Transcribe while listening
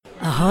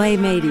Ahoy,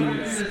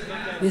 mateys!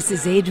 This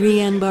is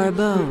Adrienne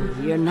Barbeau,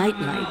 your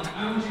nightlight,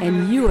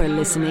 and you are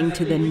listening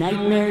to the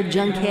Nightmare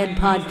Junkhead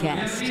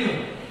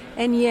Podcast.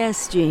 And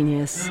yes,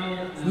 genius,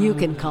 you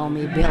can call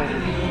me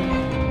Billy.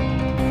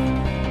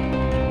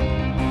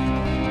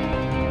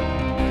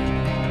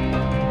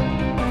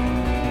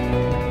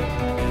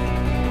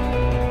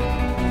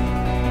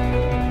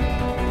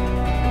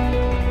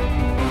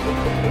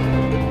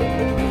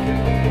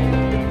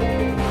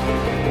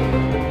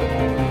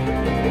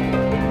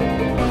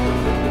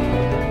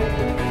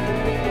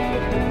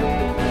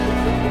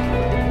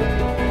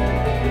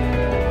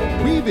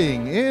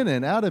 In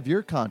and out of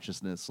your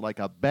consciousness like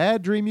a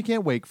bad dream you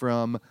can't wake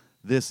from.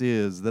 This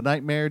is the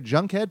Nightmare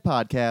Junkhead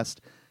Podcast,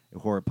 a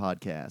horror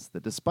podcast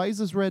that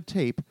despises red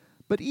tape,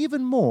 but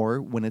even more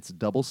when it's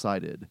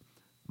double-sided.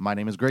 My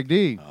name is Greg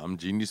D. I'm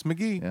Genius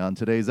McGee. And on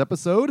today's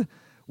episode,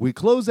 we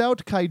close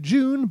out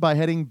Kaijun by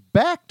heading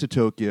back to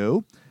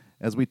Tokyo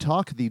as we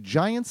talk the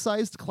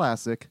giant-sized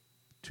classic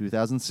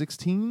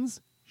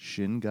 2016's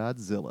Shin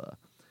Godzilla.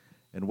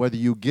 And whether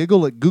you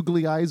giggle at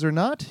googly eyes or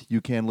not, you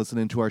can listen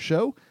into our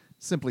show.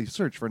 Simply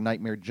search for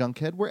Nightmare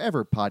Junkhead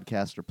wherever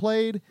podcasts are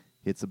played,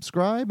 hit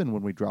subscribe, and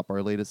when we drop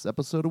our latest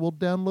episode, it will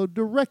download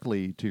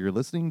directly to your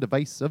listening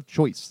device of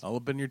choice. All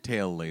up in your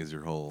tail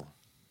laser hole.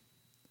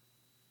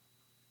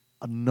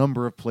 A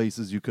number of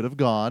places you could have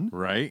gone.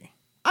 Right?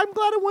 I'm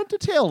glad I went to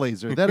Tail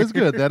Laser. That is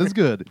good. That is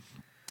good.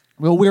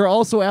 Well, we're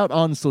also out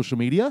on social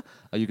media.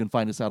 You can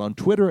find us out on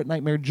Twitter at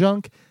Nightmare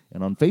Junk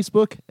and on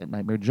Facebook at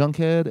Nightmare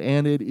Junkhead.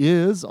 And it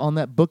is on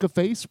that Book of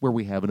Face where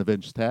we have an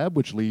events tab,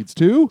 which leads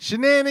to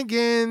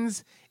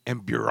shenanigans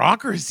and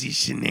bureaucracy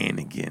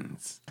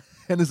shenanigans.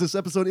 And as this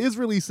episode is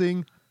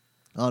releasing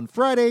on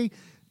Friday,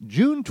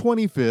 June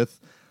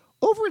 25th,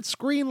 over at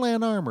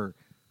Screenland Armor,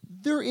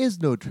 there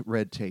is no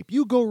red tape.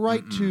 You go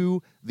right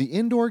to the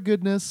indoor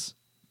goodness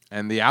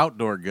and the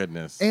outdoor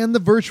goodness. And the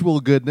virtual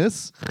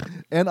goodness.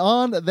 And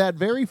on that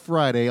very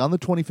Friday, on the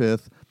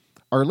 25th,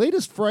 our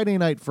latest Friday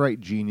Night Fright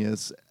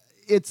Genius,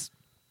 it's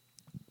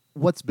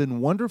what's been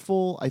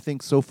wonderful, I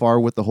think, so far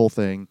with the whole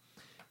thing,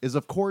 is,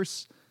 of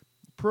course,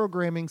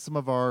 programming some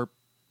of our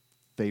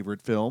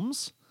favorite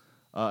films.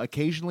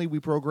 Occasionally,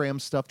 we program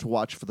stuff to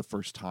watch for the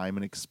first time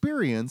and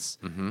experience,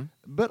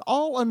 but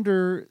all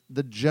under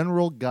the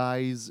general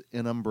guise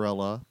and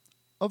umbrella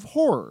of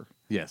horror.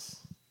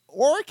 Yes.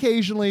 Or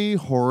occasionally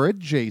horror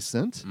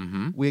adjacent.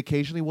 We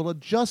occasionally will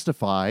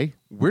justify.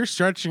 We're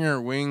stretching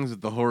our wings with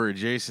the horror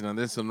adjacent on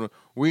this one.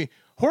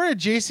 Horror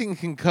adjacent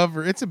can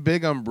cover, it's a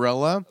big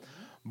umbrella,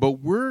 but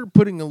we're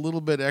putting a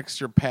little bit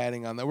extra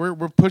padding on that. We're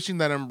pushing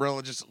that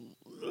umbrella just a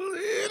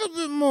little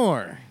bit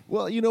more.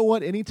 Well, you know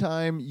what?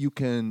 Anytime you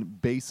can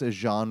base a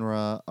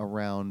genre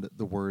around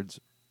the words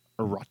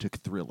erotic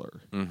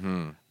thriller.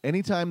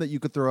 Anytime that you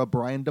could throw a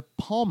Brian De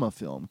Palma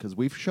film, because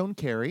we've shown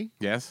Carrie.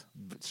 Yes.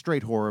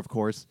 Straight horror, of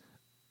course.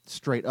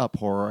 Straight up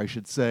horror, I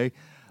should say.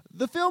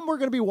 The film we're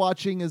going to be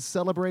watching is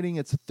celebrating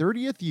its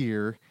 30th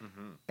year,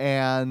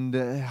 and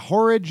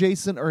horror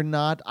adjacent or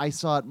not, I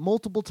saw it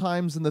multiple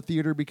times in the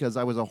theater because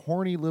I was a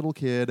horny little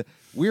kid.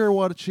 We were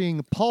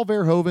watching Paul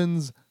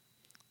Verhoeven's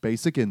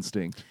Basic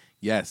Instinct.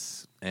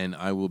 Yes, and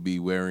I will be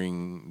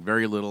wearing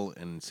very little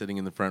and sitting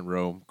in the front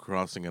row,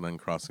 crossing and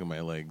uncrossing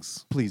my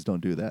legs. Please don't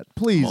do that.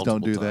 Please Multiple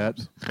don't do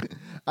times.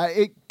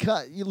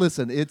 that.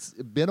 Listen, it's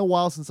been a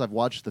while since I've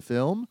watched the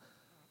film.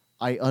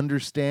 I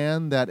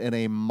understand that in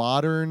a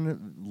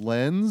modern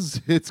lens,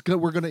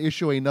 we're going to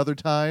issue another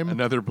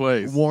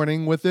place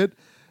warning with it.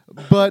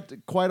 But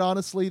quite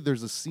honestly,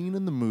 there's a scene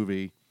in the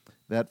movie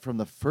that from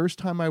the first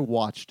time I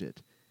watched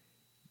it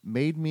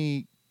made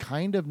me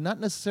kind of not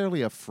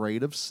necessarily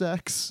afraid of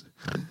sex,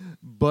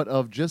 but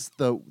of just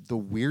the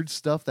weird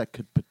stuff that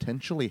could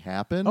potentially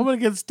happen. I'm going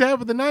to get stabbed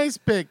with an ice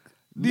pick.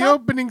 The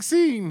opening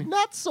scene.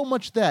 Not so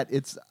much that.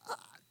 It's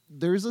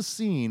there's a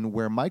scene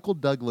where Michael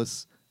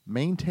Douglas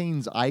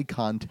maintains eye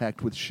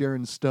contact with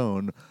Sharon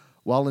Stone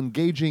while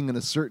engaging in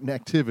a certain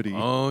activity.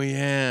 Oh,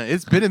 yeah.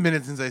 It's been a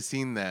minute since I've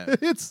seen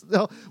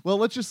that. Well,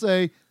 let's just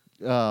say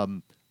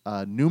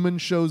Newman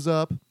shows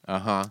up.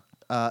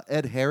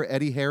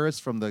 Eddie Harris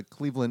from the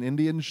Cleveland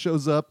Indians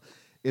shows up.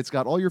 It's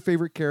got all your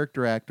favorite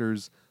character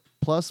actors,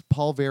 plus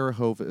Paul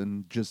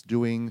Verhoeven just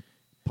doing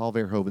Paul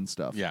Verhoeven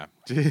stuff. Yeah.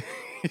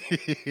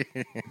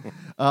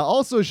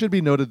 Also, it should be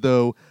noted,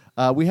 though,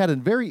 we had a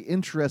very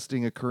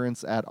interesting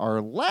occurrence at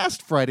our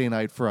last Friday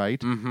Night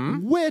Fright,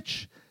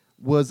 which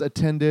was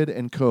attended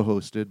and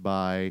co-hosted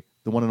by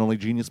the one and only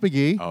Genius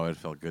McGee. Oh, it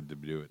felt good to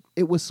do it.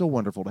 It was so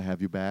wonderful to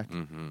have you back.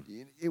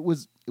 It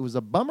was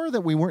a bummer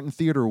that we weren't in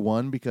Theater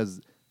 1 because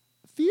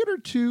Theater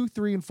 2,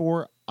 3, and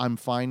 4, I'm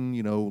fine,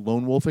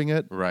 lone wolfing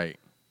it. Right.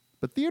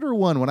 But Theater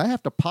 1, when I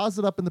have to pause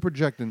it up in the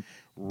projector and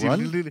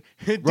run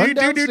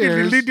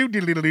downstairs.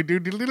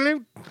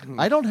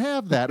 I don't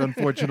have that,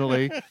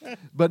 unfortunately.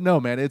 But no,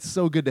 man, it's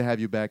so good to have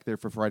you back there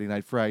for Friday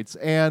Night Frights.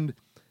 And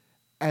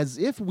as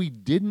if we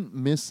didn't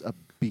miss a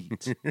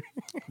beat.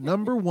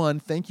 Number one,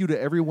 thank you to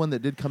everyone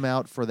that did come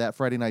out for that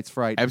Friday Night's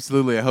Fright.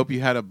 Absolutely. I hope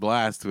you had a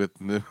blast with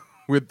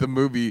with the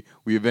movie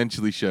we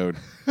eventually showed.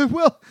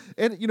 Well,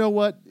 and you know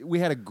what? We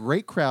had a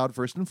great crowd,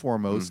 first and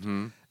foremost.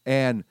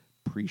 And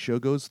pre-show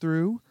goes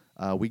through.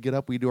 We get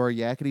up, we do our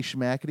yakety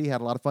schmackety,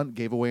 had a lot of fun,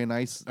 gave away a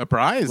nice A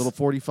prize. little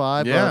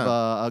 45 Yeah.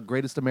 of a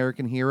Greatest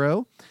American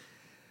Hero.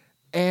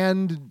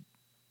 And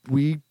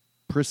we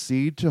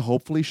proceed to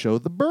hopefully show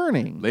The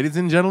Burning. Ladies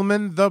and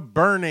gentlemen, The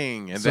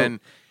Burning. And So- then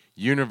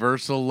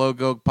Universal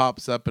logo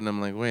pops up, and I'm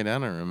like, wait, I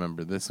don't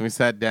remember this. And we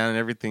sat down, and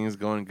everything is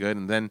going good.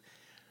 And then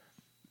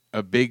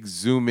a big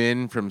zoom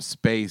in from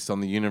space on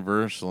the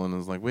Universal, and I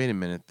was like, wait a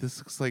minute, this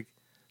looks like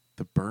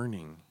The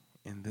Burning.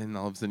 And then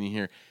all of a sudden you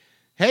hear,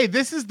 hey,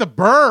 this is The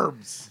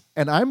Burbs.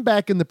 And I'm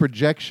back in the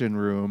projection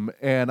room,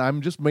 and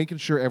I'm just making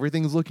sure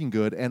everything's looking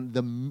good.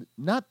 And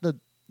not the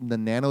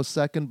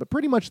nanosecond, but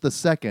pretty much the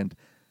second,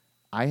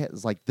 I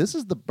was like, this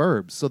is The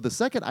Burbs. So the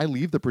second I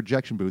leave the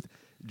projection booth,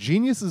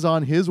 Genius is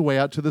on his way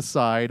out to the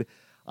side.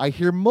 I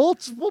hear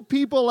multiple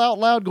people out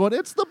loud going,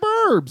 it's The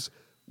Burbs,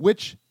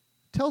 which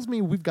tells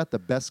me we've got the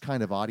best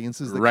kind of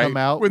audiences that come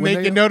out. When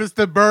they can notice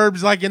The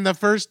Burbs like in the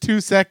first 2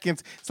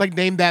 seconds. It's like,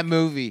 name that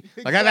movie.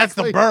 Like, that's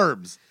The Exactly.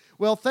 Burbs.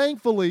 Well,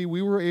 thankfully,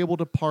 we were able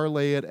to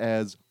parlay it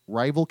as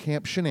rival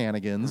camp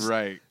shenanigans.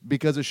 Right.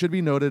 Because it should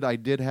be noted, I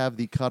did have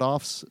the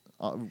cutoffs,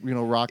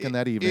 rocking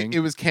that evening. It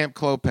was Camp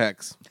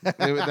Klopex.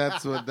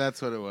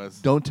 That's what it was.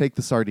 Don't take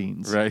the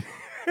sardines. Right.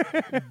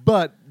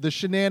 But the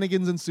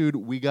shenanigans ensued.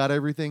 We got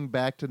everything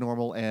back to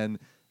normal, and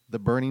The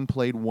Burning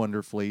played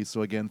wonderfully.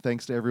 So again,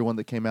 thanks to everyone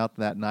that came out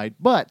that night.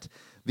 But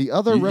the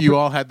other You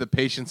all had the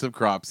patience of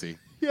Cropsey.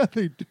 yeah,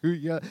 they do.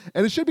 Yeah,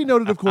 and it should be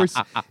noted, of course,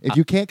 if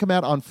you can't come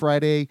out on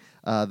Friday,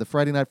 the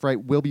Friday Night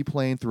Fright will be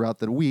playing throughout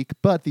the week.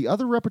 But the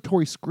other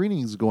repertory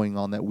screenings going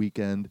on that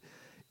weekend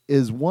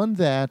is one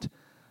that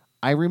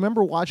I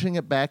remember watching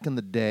it back in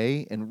the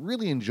day and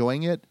really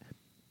enjoying it.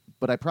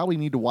 But I probably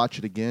need to watch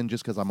it again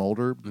just because I'm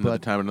older. Another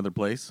But time, another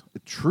place.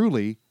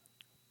 truly,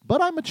 but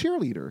I'm a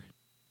cheerleader.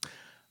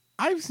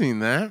 I've seen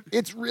that.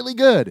 It's really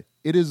good.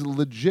 It is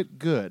legit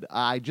good.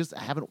 I just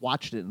haven't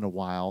watched it in a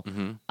while.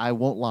 I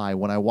won't lie.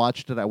 When I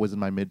watched it, I was in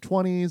my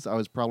mid-20s. I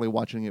was probably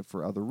watching it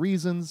for other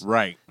reasons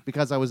Right.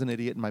 because I was an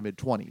idiot in my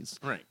mid-20s.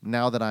 Right.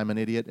 Now that I'm an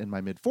idiot in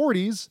my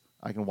mid-40s,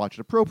 I can watch it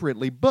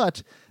appropriately.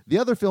 But the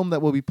other film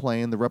that we'll be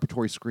playing, the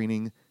repertory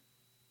screening,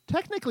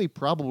 technically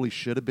probably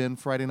should have been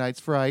Friday Night's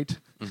Fright.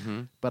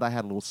 But I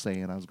had a little say,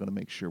 and I was going to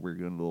make sure we were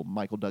doing a little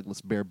Michael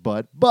Douglas bare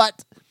butt.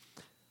 But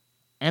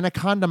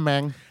Anaconda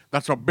Man.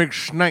 That's a big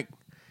snake.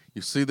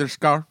 You see their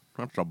scar?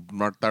 That's a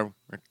right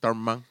there,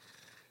 man.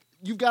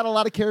 You've got a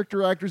lot of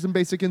character actors in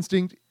Basic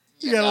Instinct.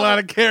 You got a lot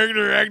of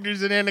character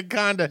actors in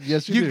Anaconda.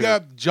 Yes, you do.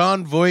 got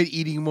John Voight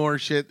eating more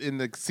shit in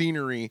the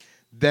scenery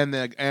than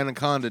the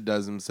Anaconda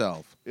does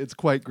himself. It's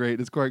quite great.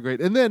 It's quite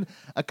great. And then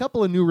a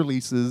couple of new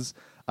releases.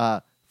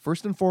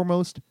 First and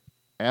foremost,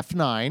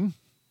 F9.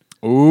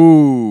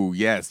 Ooh,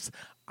 yes.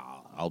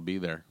 I'll be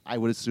there. I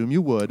would assume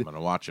you would. I'm going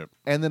to watch it.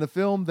 And then a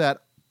film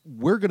that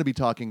we're going to be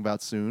talking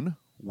about soon,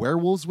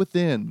 Werewolves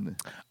Within.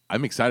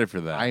 I'm excited for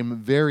that. I'm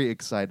very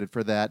excited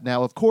for that.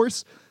 Now, of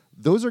course,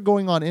 those are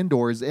going on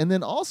indoors. And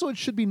then also it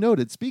should be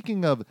noted,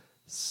 speaking of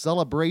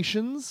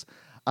celebrations,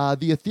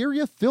 the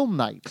Etheria Film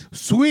Night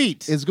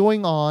Sweet. is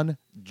going on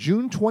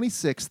June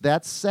 26th.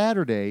 That's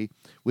Saturday,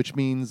 which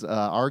means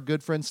our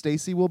good friend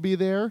Stacy will be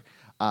there.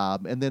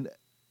 And then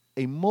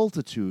a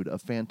multitude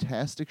of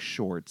fantastic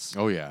shorts,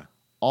 Oh, yeah.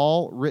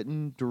 all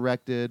written,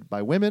 directed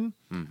by women.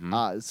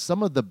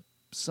 Some of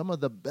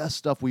the best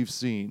stuff we've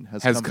seen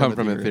has Come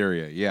from Etheria.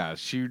 Etheria. Yeah,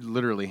 she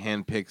literally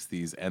handpicks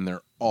these, and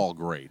they're all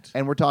great.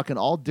 And we're talking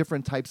all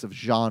different types of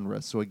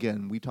genre. So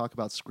again, we talk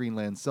about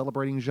Screenland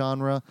celebrating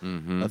genre.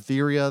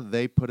 Etheria,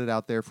 they put it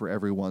out there for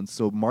everyone.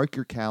 So mark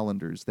your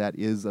calendars. That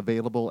is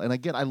available. And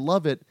again, I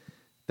love it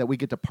that we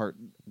get to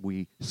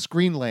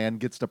Screenland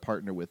gets to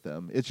partner with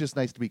them. It's just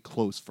nice to be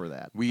close for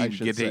that. We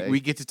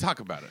get to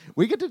talk about it.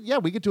 We get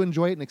to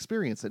enjoy it and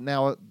experience it.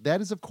 Now, that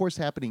is of course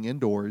happening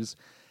indoors.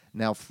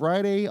 Now,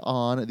 Friday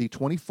on the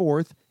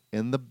 24th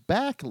in the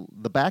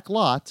back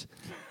lot,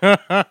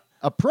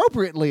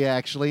 appropriately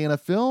actually, in a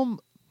film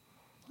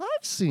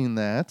I've seen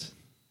that,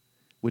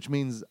 which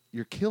means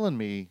you're killing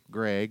me,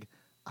 Greg.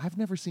 I've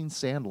never seen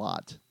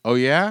Sandlot. Oh,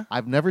 yeah?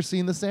 I've never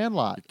seen The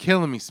Sandlot.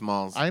 Killing me,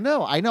 Smalls. I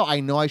know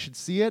I should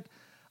see it.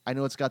 I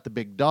know it's got the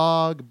big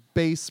dog,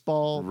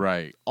 baseball,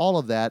 Right. all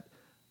of that.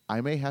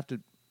 I may have to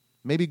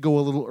maybe go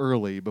a little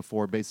early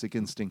before Basic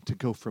Instinct to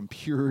go from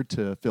pure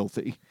to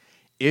filthy.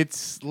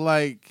 It's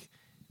like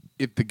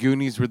if the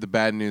Goonies were the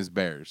Bad News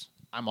Bears.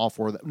 I'm all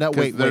for that. No,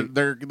 'Cause wait.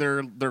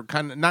 they're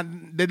kind of not.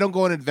 They don't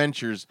go on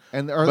adventures.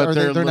 And but are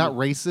they're they're not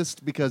little-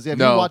 racist? Because have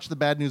No. you watched the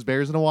Bad News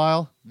Bears in a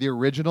while? The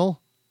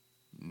original?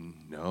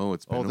 No,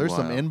 it's been Oh, a there's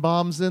some while.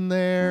 N-bombs in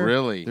there.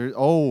 Really?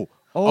 Oh,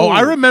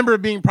 I remember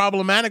it being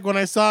problematic when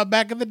I saw it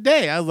back in the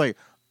day. I was like,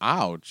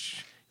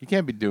 "Ouch! You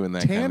can't be doing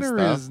that Tanner kind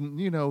of is,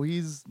 stuff."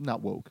 he's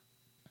not woke.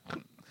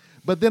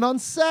 But then on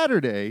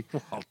Saturday,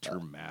 Walter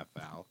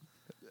Matthau.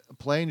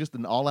 playing just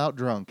an all-out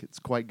drunk. It's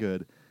quite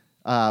good.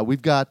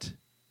 We've got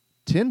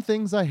 10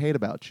 Things I Hate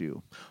About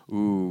You.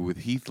 Ooh, with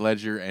Heath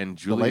Ledger and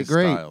The Julia late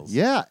great. Stiles.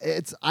 Yeah,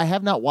 I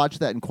have not watched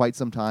that in quite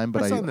some time,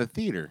 but I saw it in the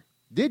theater.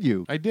 Did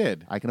you? I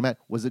did. I can imagine.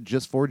 Was it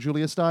just for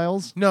Julia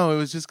Stiles? No, it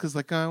was just because,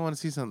 like, I want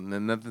to see something,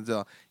 and nothing's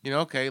else.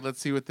 Okay,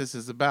 let's see what this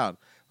is about.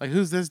 Like,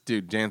 who's this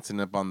dude dancing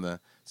up on the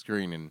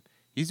screen? And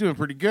he's doing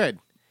pretty good.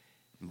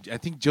 I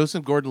think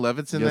Joseph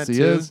Gordon-Levitt's in Yes, that he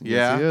too. is.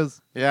 Yeah, Yes, he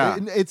is. Yeah.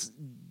 And it's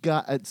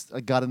got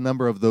a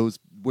number of those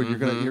where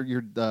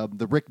you're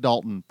the Rick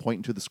Dalton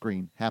pointing to the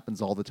screen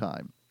happens all the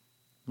time.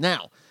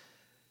 Now,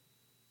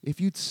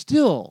 if you'd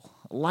still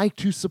like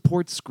to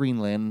support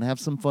Screenland and have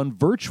some fun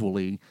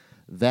virtually,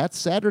 that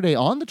Saturday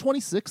on the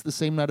 26th, the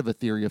same night of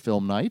Etheria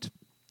Film Night,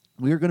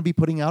 we are going to be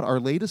putting out our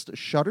latest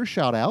Shudder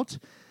shout-out,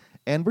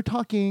 and we're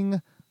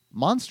talking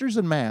Monsters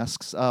and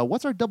Masks.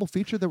 What's our double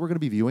feature that we're going to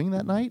be viewing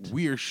that night?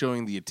 We are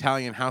showing the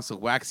Italian House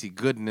of Waxy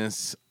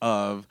goodness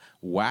of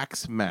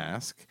Wax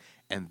Mask,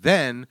 and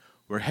then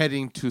we're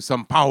heading to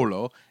São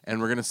Paulo,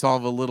 and we're going to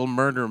solve a little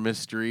murder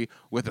mystery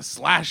with a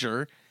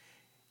slasher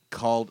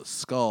called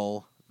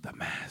Skull the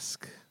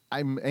Mask.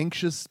 I'm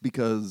anxious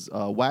because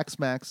Wax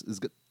Max is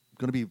going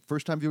to be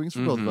first-time viewings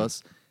for both of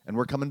us, and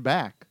we're coming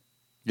back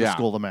to Yeah.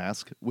 Skull the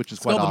Mask, which is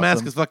Skull quite the awesome.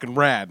 Mask is fucking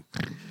rad.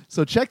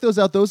 So check those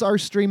out. Those are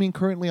streaming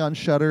currently on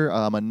Shudder.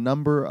 A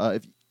number,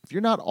 if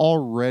you're not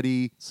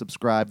already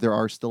subscribed, there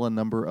are still a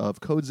number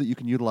of codes that you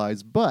can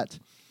utilize. But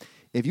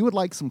if you would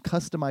like some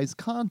customized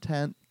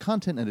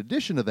content in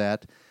addition to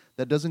that,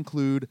 that does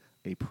include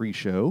a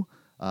pre-show,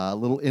 a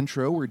little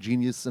intro where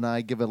Genius and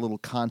I give a little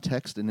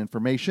context and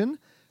information,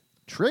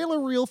 trailer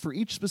reel for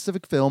each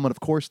specific film, and of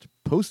course,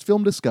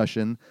 post-film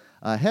discussion.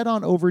 Head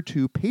on over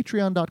to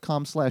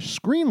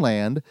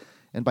patreon.com/Screenland,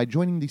 and by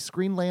joining the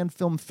Screenland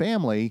Film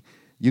family,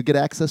 you get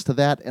access to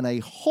that and a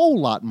whole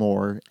lot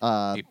more.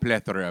 A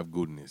plethora of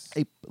goodness.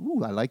 I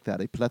like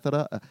that. A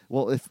plethora.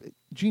 If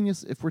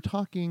we're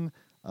talking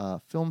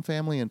film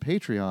family and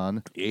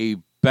Patreon, A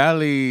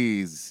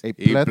bellies. A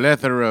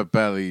plethora of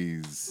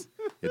bellies.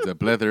 It's a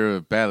plethora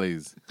of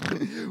bellies.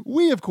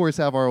 we, of course,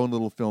 have our own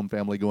little film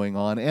family going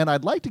on. And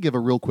I'd like to give a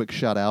real quick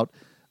shout out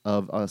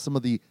of some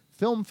of the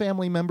film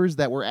family members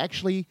that were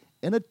actually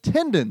in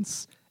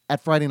attendance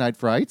at Friday Night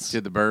Frights.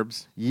 To the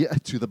burbs. Yeah,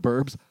 to the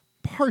burbs.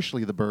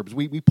 Partially the burbs.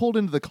 We pulled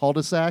into the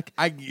cul-de-sac.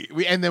 And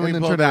then we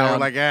then pulled turned out. around. We're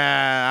like,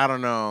 I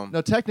don't know.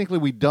 No, technically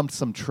we dumped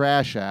some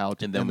trash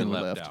out. And then we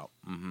left out.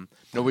 Mm-hmm.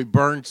 No, we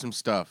burned some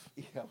stuff.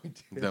 Yeah, we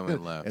did. Then we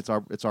left.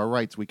 It's our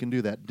rights. We can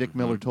do that. Dick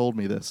Miller told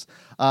me this.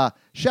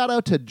 Shout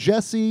out to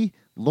Jesse,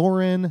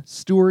 Lauren,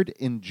 Stuart,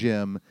 and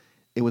Jim.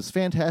 It was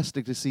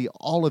fantastic to see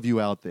all of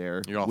you out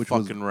there. You're all which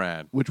fucking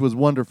rad. Which was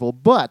wonderful.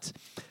 But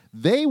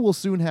they will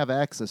soon have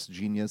access,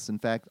 Genius. In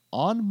fact,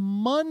 on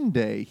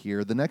Monday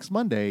here, the next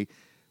Monday,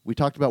 we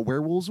talked about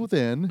Werewolves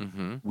Within.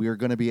 Mm-hmm. We are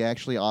going to be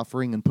actually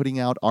offering and putting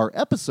out our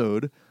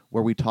episode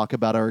where we talk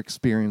about our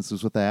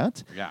experiences with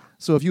that. Yeah.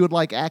 So if you would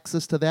like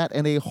access to that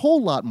and a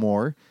whole lot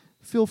more,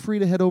 feel free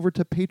to head over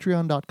to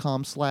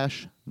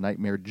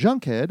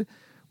patreon.com/nightmarejunkhead,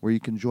 where you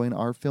can join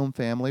our film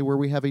family, where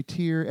we have a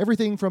tier,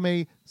 everything from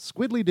a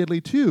squiddly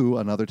diddly to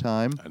Another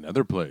Time.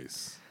 Another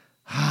place.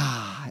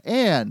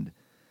 And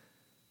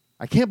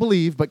I can't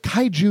believe, but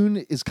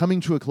Kaijun is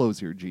coming to a close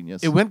here,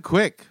 Genius. It went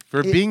quick.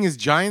 For being as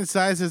giant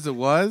size as it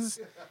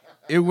was,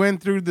 it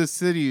went through the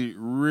city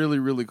really,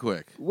 really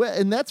quick. Well,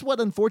 and that's what,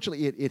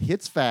 unfortunately, it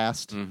hits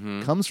fast,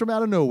 comes from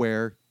out of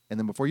nowhere, and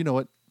then before you know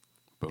it,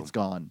 Boom. it's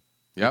gone.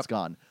 Yep. It's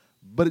gone.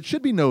 But it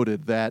should be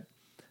noted that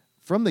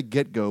from the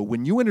get-go,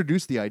 when you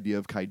introduced the idea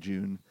of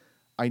Kaijun,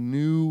 I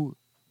knew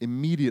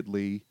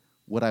immediately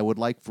what I would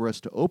like for us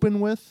to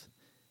open with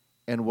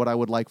and what I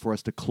would like for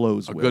us to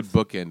close A with. good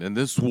bookend. And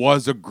this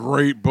was a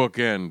great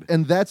bookend.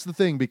 And that's the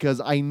thing,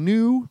 because I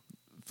knew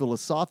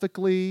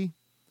philosophically,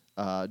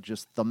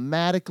 just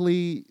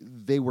thematically,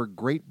 they were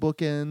great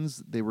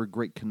bookends. They were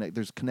great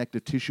there's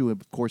connective tissue,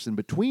 of course, in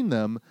between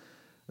them.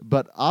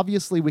 But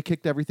obviously, we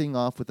kicked everything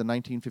off with the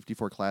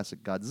 1954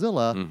 classic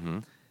Godzilla. Mm-hmm.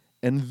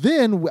 And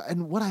then,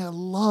 and what I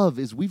love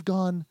is we've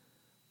gone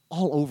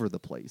all over the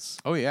place.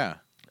 Oh, yeah.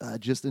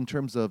 Just in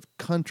terms of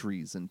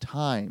countries and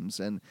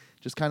times and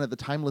just kind of the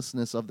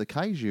timelessness of the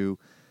kaiju.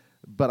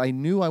 But I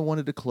knew I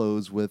wanted to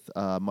close with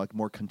a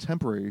more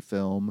contemporary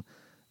film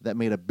that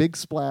made a big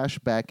splash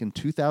back in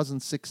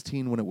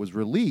 2016 when it was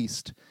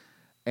released,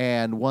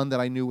 and one that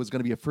I knew was going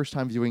to be a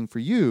first-time viewing for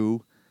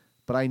you,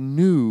 but I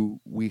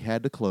knew we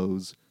had to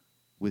close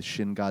with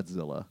Shin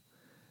Godzilla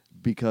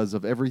because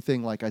of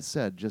everything, like I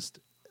said, just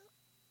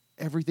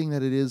everything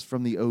that it is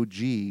from the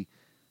OG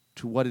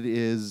to what it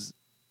is,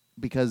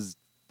 because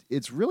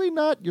it's really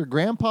not your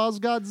grandpa's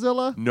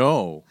Godzilla.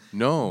 No.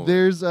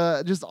 There's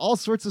just all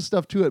sorts of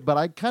stuff to it, but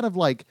I kind of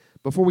like,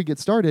 before we get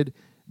started,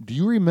 do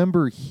you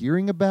remember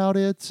hearing about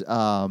it? You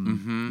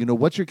know,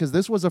 because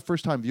this was a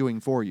first-time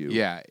viewing for you.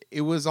 Yeah, it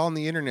was on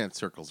the internet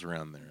circles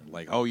around there.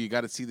 Like, oh, you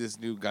got to see this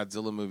new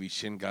Godzilla movie,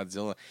 Shin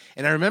Godzilla.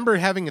 And I remember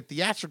having a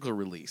theatrical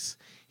release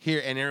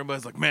here, and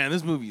everybody's like, man,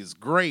 this movie is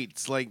great.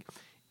 It's like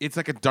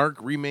a dark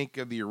remake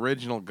of the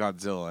original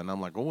Godzilla. And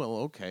I'm like, oh, well,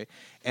 okay.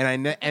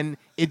 And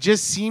it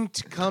just seemed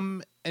to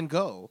come and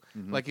go.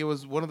 Like it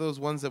was one of those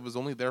ones that was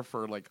only there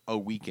for like a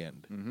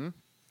weekend.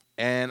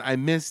 And I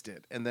missed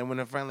it. And then when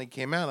it finally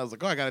came out, I was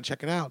like, oh, I got to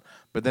check it out.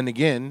 But then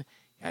again,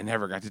 I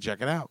never got to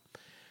check it out.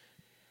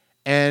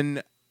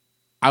 And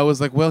I was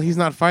like, well, he's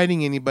not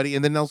fighting anybody.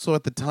 And then also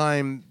at the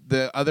time,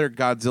 the other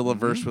Godzilla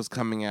verse was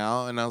coming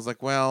out. And I was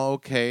like, well,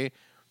 okay.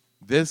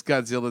 This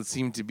Godzilla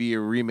seemed to be a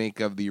remake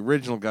of the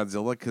original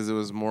Godzilla because it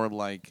was more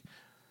like,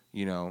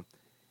 you know,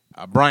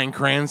 Bryan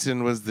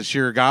Cranston was the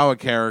Shiragawa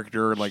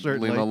character. Like, you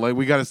know, like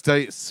we got to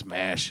study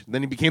smash.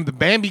 Then he became the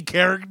Bambi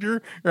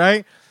character,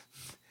 right?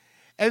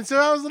 And so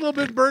I was a little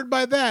bit burned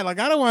by that. Like,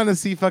 I don't want to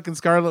see fucking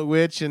Scarlet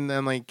Witch and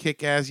like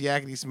kick-ass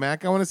yakety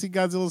smack. I want to see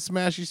Godzilla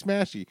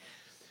smashy.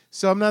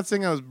 So I'm not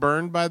saying I was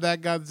burned by that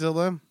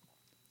Godzilla,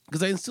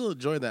 because I still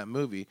enjoy that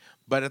movie.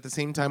 But at the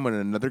same time, when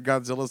another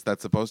Godzilla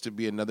that's supposed to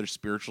be another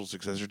spiritual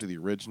successor to the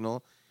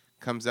original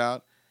comes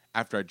out,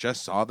 after I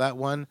just saw that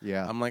one,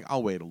 I'm like,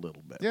 I'll wait a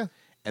little bit. Yeah.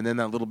 And then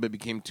that little bit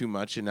became too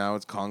much, and now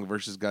it's Kong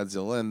versus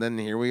Godzilla. And then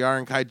here we are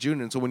in Kaijun.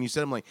 And so when you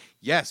said, I'm like,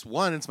 yes,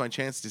 one, it's my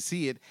chance to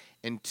see it.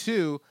 And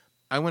two,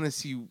 I want to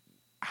see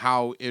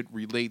how it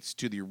relates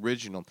to the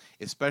original,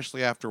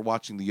 especially after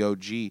watching the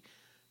OG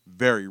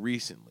very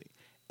recently.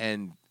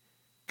 And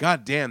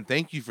goddamn,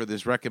 thank you for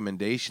this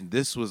recommendation.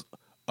 This was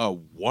a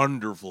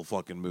wonderful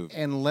fucking movie.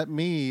 And let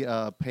me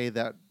pay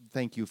that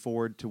thank you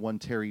forward to one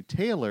Terry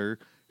Taylor,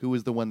 who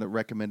was the one that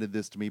recommended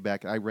this to me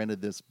back. I rented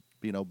this,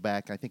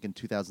 back, I think, in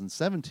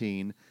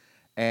 2017.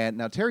 And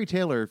now Terry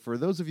Taylor, for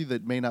those of you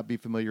that may not be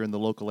familiar in the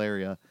local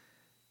area,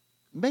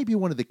 maybe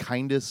one of the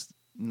kindest,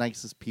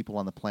 nicest people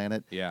on the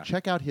planet. Yeah.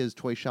 Check out his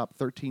toy shop,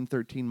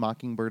 1313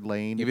 Mockingbird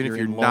Lane. Even if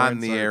you're not in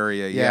the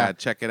area,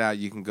 check it out.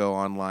 You can go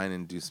online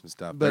and do some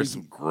stuff. But there's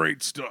some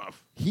great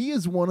stuff. He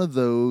is one of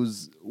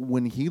those,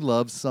 when he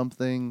loves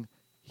something,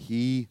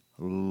 he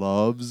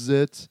loves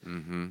it.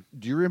 Mm-hmm.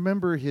 Do you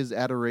remember his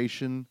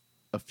adoration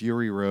of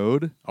Fury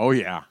Road? Oh,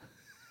 yeah.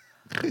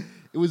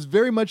 It was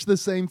very much the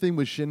same thing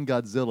with Shin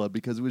Godzilla,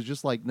 because it was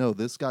just like, no,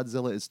 this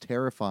Godzilla is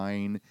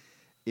terrifying.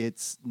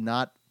 It's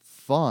not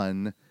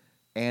fun.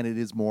 And it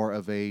is more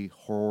of a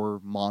horror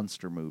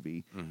monster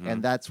movie. Mm-hmm.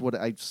 And that's what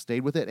I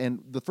stayed with it.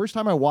 And the first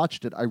time I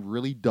watched it, I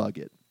really dug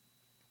it.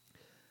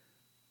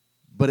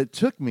 But it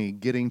took me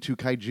getting to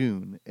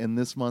Kaijun in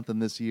this month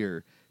and this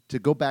year to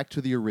go back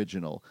to the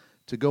original,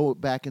 to go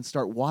back and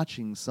start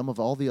watching some of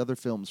all the other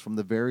films from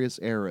the various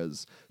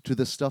eras, to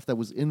the stuff that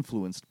was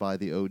influenced by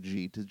the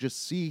OG, to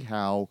just see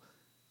how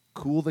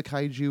cool the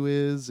kaiju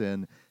is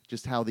and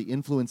just how the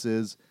influence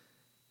is.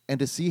 And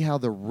to see how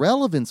the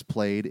relevance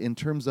played in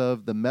terms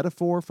of the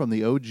metaphor from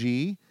the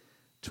OG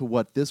to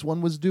what this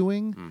one was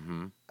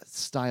doing,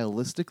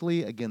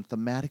 stylistically, again,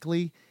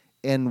 thematically,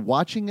 and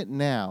watching it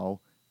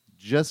now,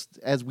 just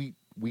as we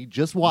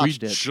just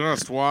watched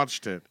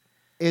it.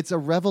 It's a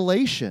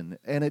revelation,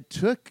 and it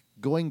took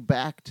going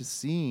back to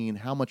seeing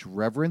how much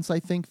reverence I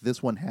think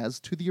this one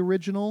has to the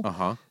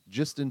original,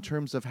 just in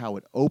terms of how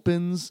it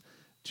opens,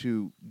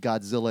 to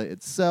Godzilla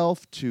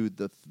itself, to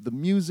the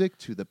music,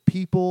 to the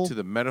people, to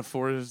the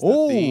metaphors,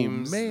 the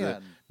themes.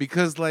 Man.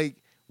 Because like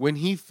when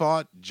he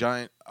fought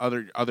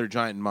other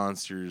giant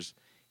monsters,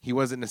 he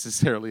wasn't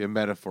necessarily a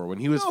metaphor. When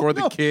he was for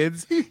the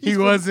kids, he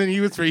wasn't. He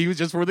was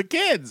just for the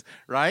kids,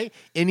 right?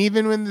 And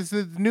even when this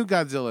is the new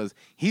Godzillas,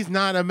 he's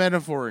not a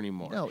metaphor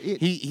anymore. No,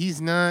 he's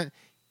not.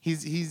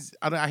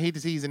 I hate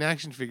to say he's an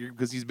action figure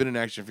because he's been an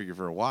action figure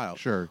for a while.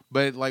 Sure.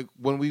 But like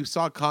when we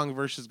saw Kong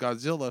versus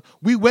Godzilla,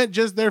 we went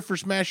just there for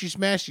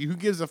smashy. Who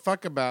gives a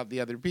fuck about the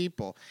other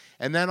people?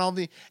 And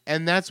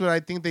that's what I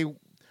think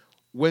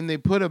when they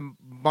put a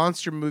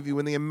monster movie,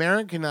 when they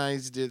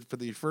Americanized it for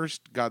the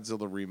first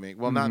Godzilla remake,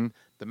 well, not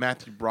the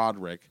Matthew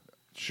Broderick.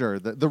 Sure,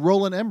 the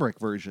Roland Emmerich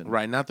version.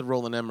 Right, not the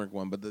Roland Emmerich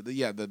one, but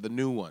the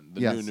new one,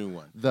 new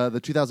one. The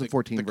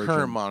 2014 the version.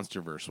 current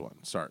MonsterVerse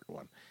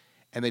one.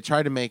 And they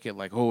tried to make it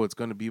like, oh, it's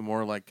going to be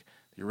more like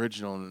the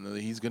original, and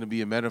he's going to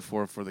be a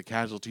metaphor for the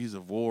casualties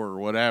of war or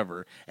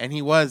whatever. And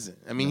he wasn't.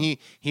 I mean,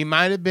 he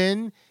might have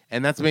been,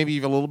 and that's maybe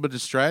even a little bit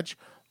of stretch,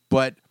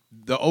 but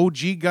the OG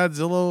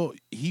Godzilla,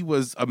 he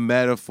was a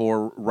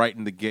metaphor right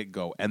in the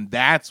get-go. And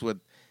that's what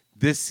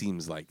this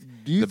seems like.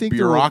 Do you think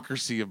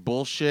bureaucracy of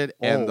bullshit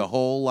and the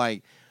whole,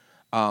 like,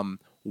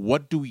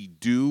 what do we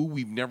do?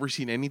 We've never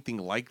seen anything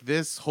like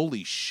this.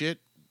 Holy shit.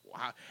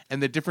 Wow.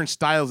 And the different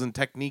styles and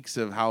techniques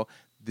of how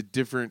the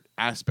different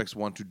aspects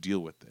want to deal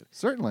with it.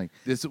 Certainly.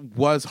 This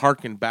was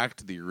harkened back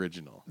to the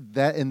original.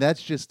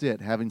 That's just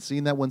it. Having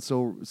seen that one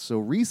so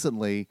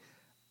recently,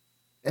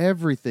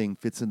 everything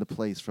fits into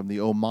place, from the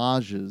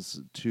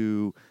homages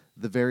to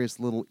the various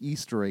little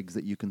Easter eggs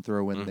that you can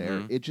throw in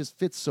there. It just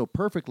fits so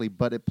perfectly,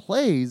 but it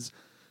plays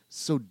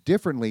so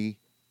differently,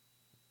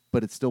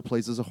 but it still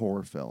plays as a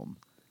horror film.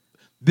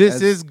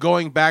 This is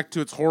going back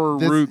to its horror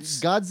roots.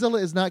 Godzilla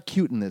is not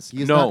cute in this.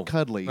 He is not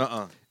cuddly.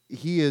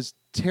 He is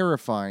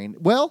terrifying.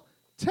 Well,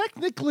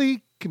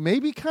 technically,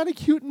 maybe kind of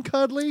cute and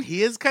cuddly.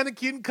 He is kind of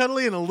cute and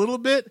cuddly in a little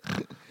bit,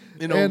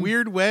 in a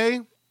weird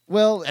way.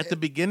 Well, at the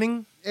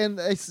beginning. And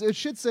I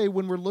should say,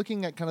 when we're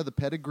looking at kind of the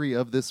pedigree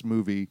of this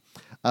movie,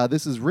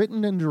 this is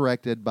written and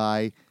directed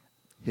by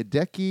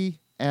Hideki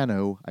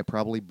Anno. I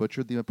probably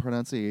butchered the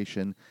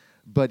pronunciation,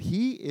 but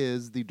he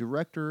is the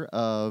director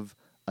of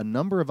a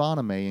number of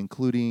anime,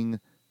 including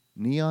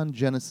Neon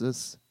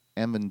Genesis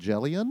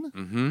Evangelion.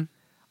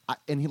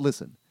 Mm-hmm.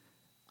 Listen,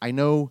 I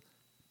know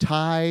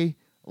Ty,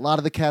 a lot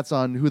of the cats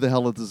on Who the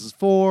Hell This Is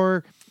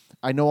For.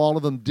 I know all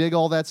of them dig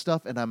all that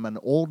stuff, and I'm an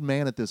old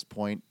man at this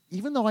point.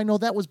 Even though I know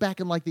that was back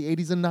in like the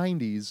 80s and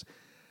 90s,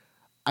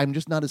 I'm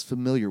just not as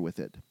familiar with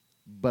it.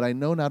 But I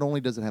know not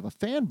only does it have a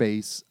fan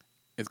base,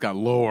 It's got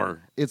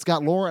lore. it's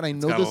got lore, and I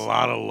know It's got a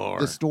lot of lore.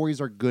 the stories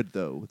are good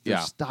though. They're Yeah.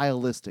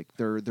 stylistic.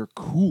 They're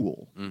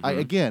cool. Mhm.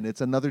 Again, it's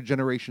another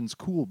generation's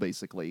cool,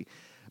 basically.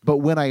 But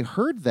when I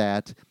heard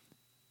that,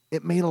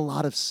 it made a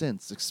lot of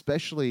sense,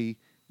 especially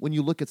when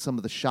you look at some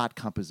of the shot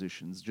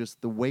compositions,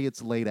 just the way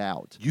it's laid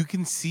out. You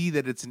can see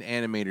that it's an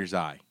animator's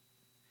eye.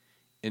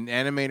 An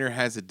animator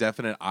has a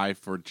definite eye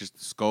for just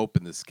the scope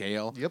and the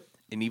scale. Yep.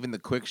 And even the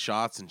quick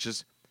shots, and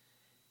just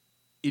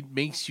it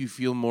makes you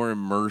feel more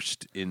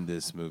immersed in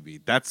this movie.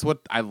 That's what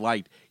I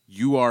liked.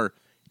 You are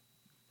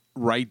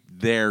right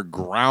there,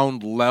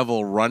 ground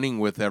level, running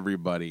with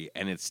everybody,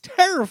 and it's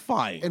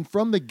terrifying. And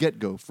from the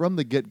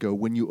get-go,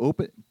 when you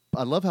open,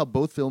 I love how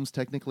both films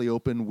technically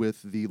open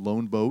with the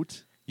lone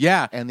boat.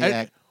 yeah. and the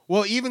act-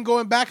 well, even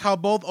going back, how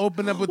both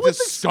open up with With this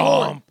the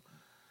score.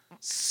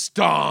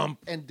 stomp.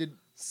 And did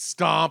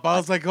Stomp. I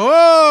was like,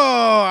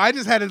 oh, I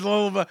just had a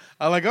little bit.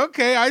 I'm like,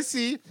 okay, I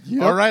see.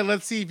 Yep. All right,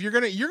 let's see if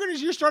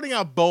you're starting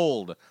out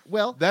bold.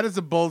 well, That is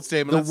a bold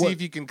statement. The Let's what- see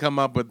if you can come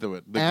up with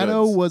the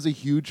Anno goods. was a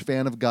huge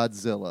fan of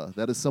Godzilla.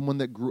 That is someone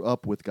that grew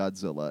up with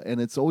Godzilla.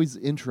 And it's always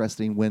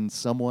interesting when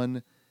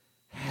someone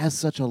has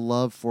such a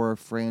love for a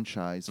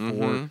franchise,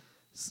 Mhm.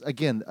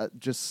 again,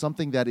 just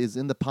something that is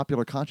in the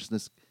popular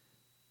consciousness,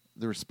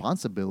 the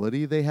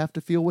responsibility they have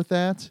to feel with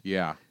that.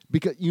 Yeah.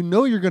 Because you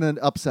know you're going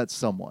to upset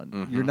someone.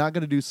 Mhm. You're not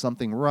going to do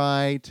something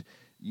right,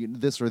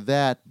 this or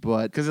that,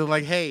 but Because they're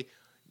like, hey,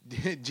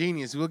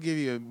 genius, we'll give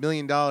you $1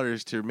 million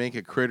to make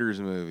a Critters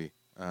movie.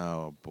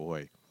 Oh,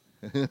 boy.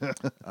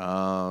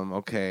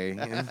 Okay.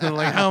 And they're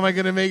like, how am I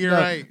going to make it no,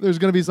 right? there's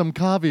going to be some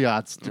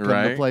caveats to come to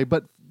Right. play.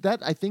 But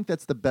I think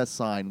that's the best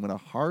sign when a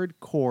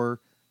hardcore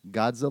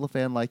Godzilla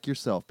fan like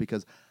yourself,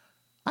 because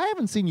I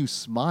haven't seen you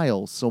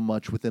smile so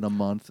much within a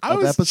month I of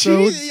was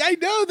episodes. cheesy. I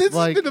know. This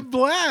Like- has been a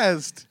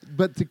blast.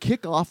 But to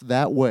kick off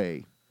that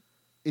way,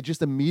 it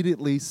just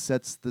immediately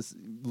sets this.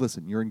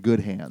 Listen, you're in good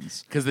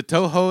hands. Because the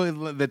Toho The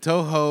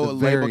label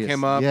various-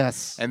 came up,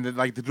 yes. and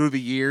then through the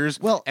years,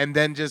 Well- and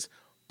then just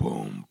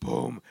boom,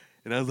 boom,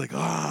 and I was like,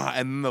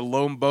 and then the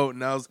lone boat,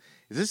 and I was,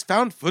 is this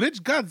found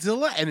footage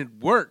Godzilla? And it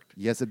worked.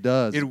 Yes, it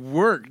does. It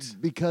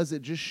worked. Because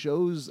it just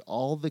shows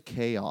all the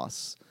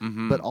chaos,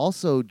 Mhm. but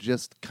also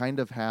just kind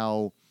of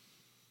how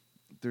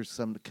there's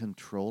some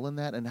control in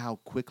that, and how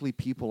quickly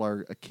people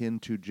are akin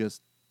to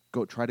just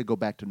try to go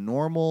back to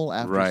normal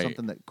after Right.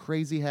 something that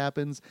crazy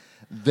happens.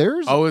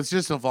 There's Oh, it's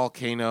just a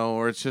volcano,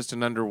 or it's just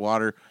an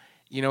underwater.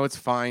 It's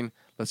fine.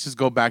 Let's just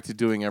go back to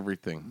doing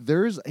everything.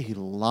 there's a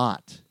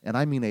lot, and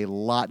I mean a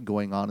lot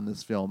going on in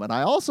this film, and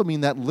I also mean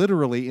that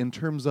literally in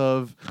terms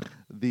of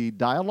the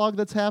dialogue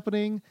that's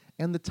happening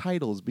and the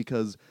titles,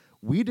 because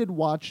we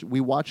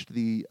watched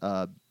the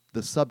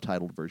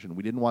subtitled version.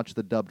 We didn't watch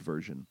the dubbed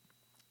version,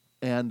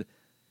 and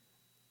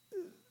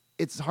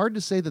it's hard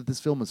to say that this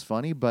film is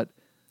funny, but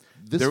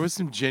There was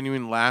some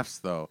genuine laughs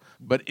though,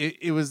 but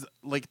it was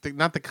like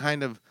not the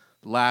kind of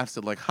laughs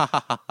that like ha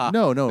ha ha ha.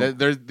 No.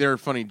 They're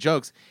funny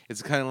jokes.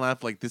 It's the kind of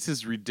laugh like this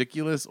is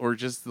ridiculous, or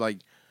just the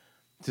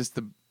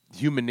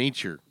human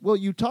nature. Well,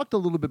 you talked a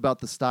little bit about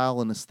the style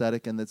and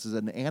aesthetic, and this is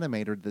an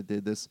animator that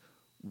did this.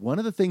 One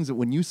of the things that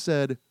when you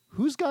said,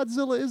 whose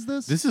Godzilla is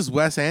this? This is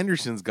Wes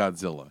Anderson's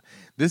Godzilla.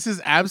 This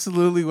is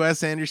absolutely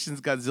Wes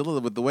Anderson's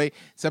Godzilla with the way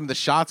some of the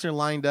shots are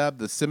lined up,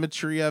 the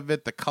symmetry of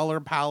it, the color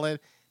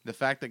palette, the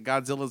fact that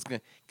Godzilla's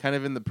kind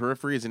of in the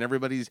peripheries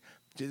and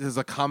there's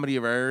a comedy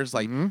of errors.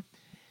 Like,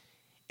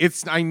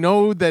 I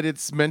know that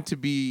it's meant to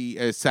be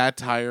a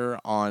satire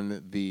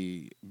on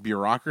the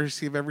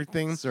bureaucracy of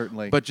everything.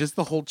 Certainly. But just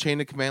the whole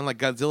chain of command, like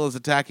Godzilla's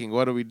attacking,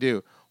 what do we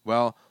do?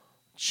 Well,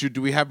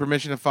 do we have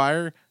permission to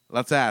fire?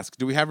 Let's ask.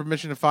 Do we have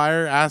permission to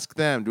fire? Ask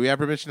them. Do we have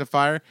permission to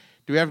fire?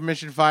 Do we have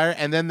permission to fire?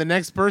 And then the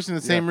next person in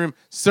the same room,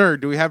 sir,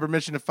 do we have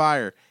permission to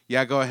fire?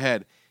 Yeah, go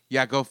ahead.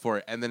 Yeah, go for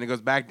it. And then it goes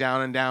back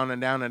down and down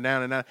and down and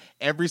down and down.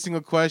 Every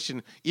single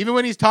question, even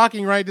when he's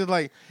talking, right?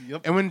 To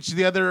and when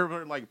the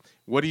other, like,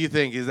 what do you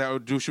think?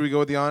 Should we go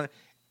with the honor?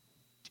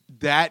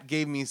 That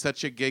gave me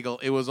such a giggle.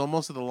 It was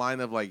almost to the line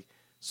of like,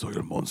 soy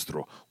el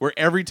monstruo, where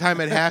every time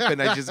it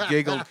happened, I just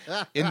giggled.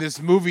 In this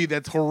movie,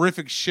 that's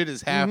horrific shit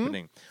is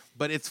happening.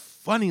 But it's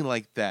funny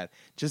like that.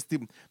 Just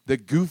the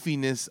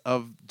goofiness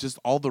of just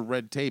all the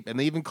red tape. And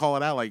they even call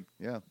it out like,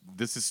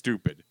 this is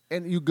stupid.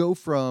 And you go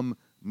from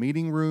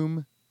meeting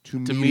room to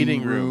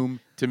meeting room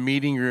to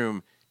meeting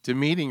room to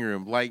meeting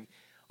room. Like,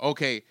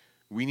 okay,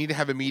 we need to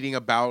have a meeting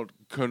about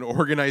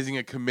organizing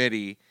a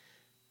committee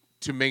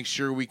to make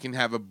sure we can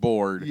have a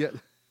board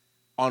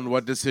on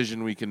what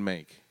decision we can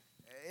make.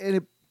 And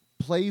it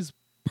plays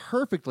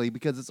perfectly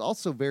because it's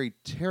also very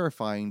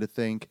terrifying to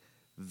think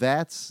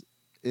that's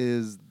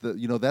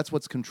that's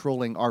what's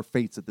controlling our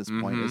fates at this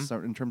point,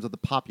 in terms of the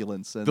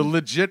populace and The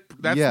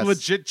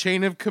legit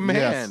chain of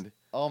command. Yes.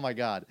 Oh my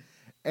God.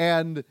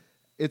 And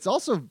it's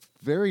also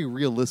very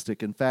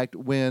realistic. In fact,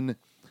 when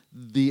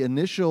the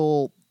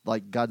initial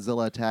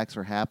Godzilla attacks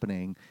are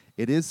happening,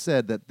 it is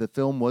said that the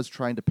film was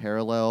trying to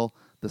parallel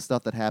the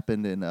stuff that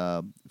happened in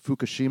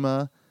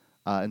Fukushima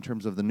in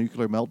terms of the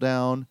nuclear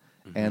meltdown,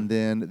 and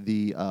then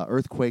the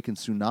earthquake and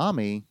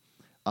tsunami,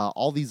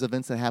 all these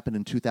events that happened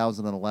in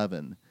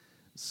 2011.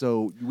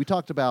 So we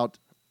talked about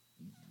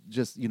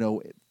just,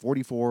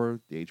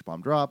 44, the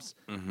H-bomb drops,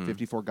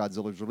 54,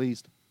 Godzilla's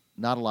released,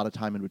 not a lot of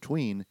time in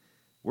between.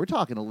 We're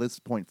talking at this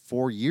point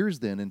 4 years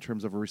then in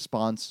terms of a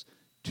response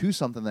to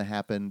something that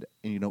happened,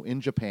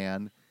 in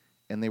Japan,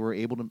 and they were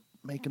able to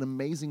make an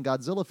amazing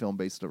Godzilla film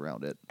based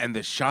around it. And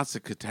the shots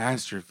of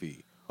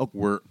catastrophe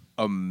were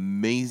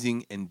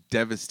amazing and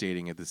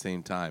devastating at the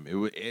same time.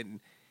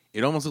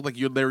 It almost looked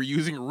like they were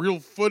using real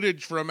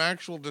footage from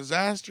actual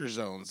disaster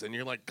zones, and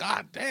you're like,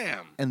 God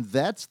damn. And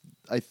that's,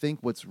 I think,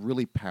 what's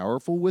really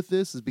powerful with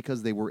this is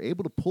because they were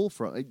able to pull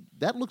from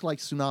that looked like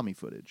tsunami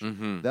footage.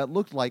 That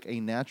looked like a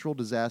natural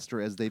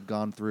disaster as they've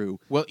gone through.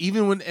 Well,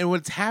 even when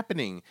it's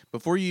happening,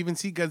 before you even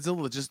see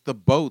Godzilla, just the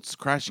boats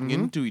crashing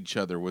into each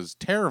other was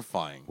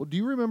terrifying. Well, do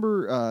you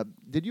remember?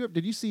 Did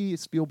you see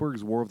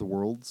Spielberg's War of the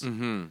Worlds?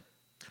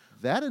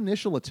 That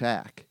initial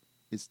attack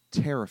is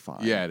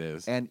terrifying. Yeah, it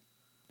is. And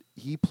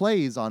he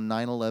plays on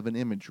 9/11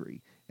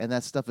 imagery, and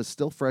that stuff is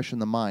still fresh in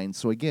the mind.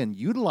 So again,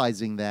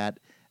 utilizing that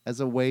as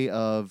a way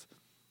of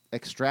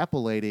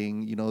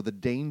extrapolating, the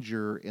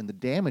danger and the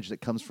damage that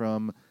comes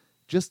from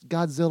just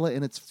Godzilla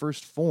in its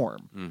first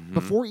form.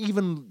 Before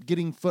even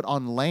getting foot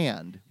on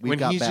land, we've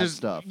got bad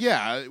stuff.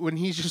 Yeah, when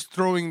he's just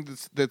throwing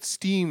that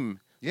steam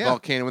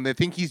volcano, when they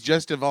think he's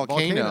just a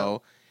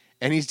volcano.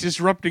 And he's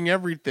disrupting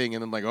everything,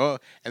 and then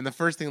and the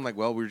first thing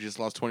we just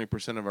lost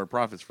 20% of our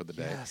profits for the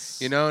day,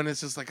 and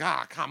it's just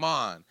come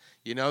on,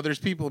 there's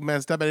people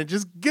messed up, and it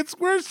just gets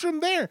worse from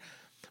there.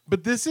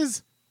 But this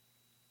is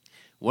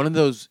one of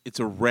those.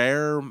 It's a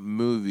rare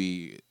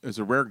movie. It's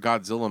a rare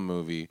Godzilla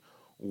movie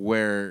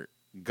where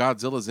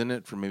Godzilla's in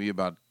it for maybe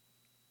about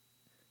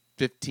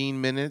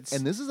 15 minutes,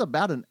 and this is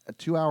about a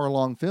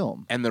 2-hour-long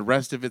film, and the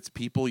rest of it's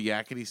people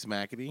yakety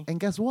smackety. And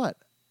guess what?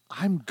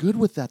 I'm good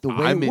with that. The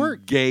way I'm it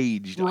worked.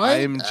 Engaged.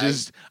 Right?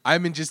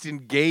 I'm just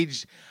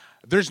engaged.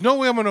 There's no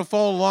way I'm going to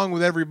follow along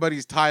with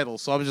everybody's title,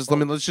 so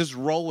let's just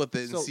roll with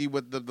it and see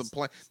what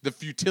the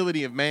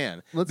futility of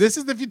man. This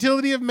is the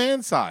futility of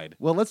man side.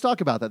 Well, let's talk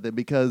about that then,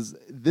 because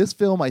this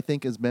film I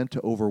think is meant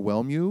to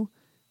overwhelm you,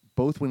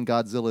 both when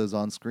Godzilla is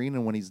on screen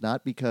and when he's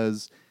not,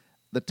 because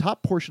the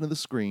top portion of the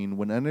screen,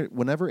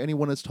 whenever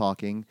anyone is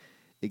talking,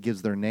 it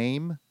gives their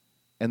name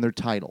and their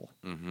title.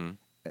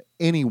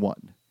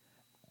 Anyone.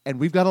 And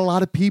we've got a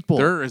lot of people.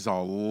 There is a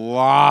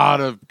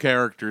lot of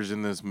characters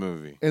in this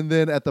movie. And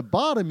then at the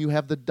bottom, you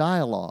have the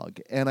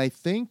dialogue. And I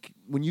think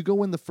when you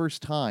go in the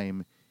first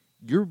time,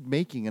 you're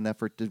making an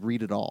effort to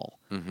read it all.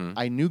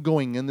 I knew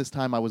going in this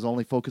time I was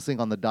only focusing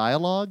on the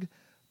dialogue.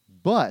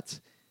 But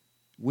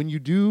when you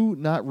do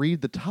not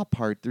read the top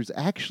part, there's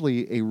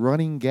actually a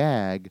running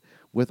gag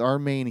with our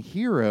main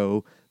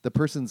hero, the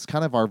person's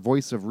kind of our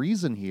voice of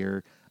reason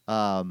here.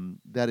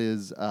 That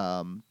is,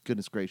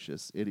 goodness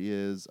gracious, it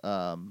is...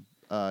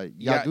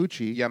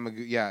 Yaguchi.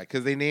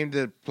 Because they named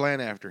the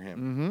plant after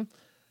him.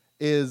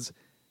 Is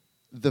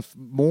the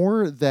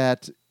more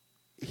that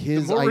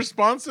his... The more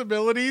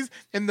responsibilities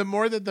and the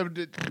more that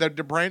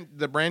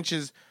the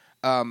branches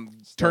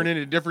turn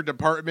into different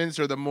departments,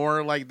 or the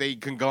more they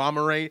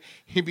conglomerate,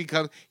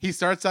 he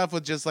starts off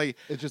with just a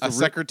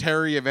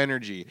secretary of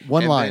energy.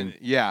 One line.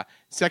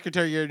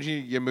 Secretary of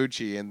Energy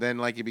Yamuchi, and then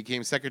he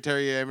became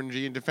Secretary of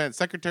Energy and Defense,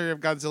 Secretary of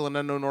Godzilla and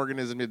Unknown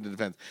Organism in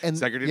Defense. And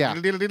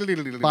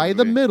by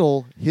the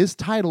middle, his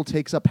title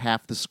takes up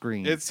half the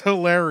screen. It's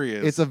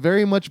hilarious. It's a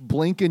very much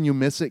blink and you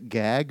miss it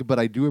gag, but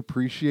I do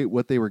appreciate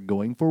what they were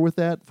going for with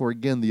that, for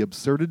again the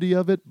absurdity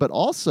of it, but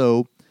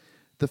also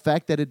the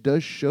fact that it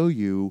does show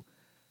you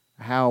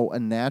how a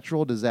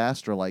natural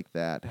disaster like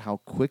that, how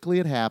quickly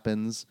it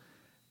happens,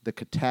 the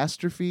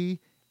catastrophe,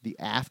 the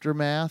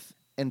aftermath,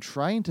 and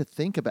trying to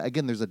think about,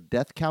 again, there's a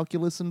death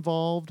calculus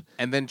involved.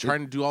 And then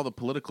trying to do all the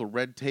political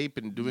red tape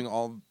and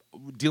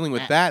dealing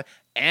with that,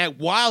 and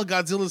while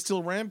Godzilla's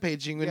still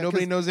rampaging and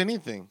nobody knows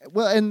anything.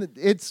 Well, and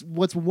it's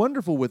what's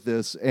wonderful with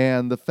this,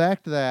 and the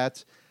fact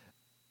that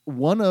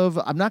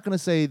I'm not going to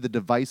say the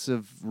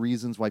divisive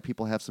reasons why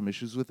people have some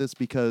issues with this,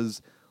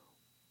 because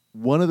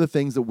one of the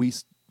things that we,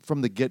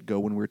 from the get-go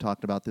when we were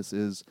talking about this,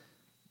 is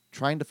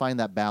trying to find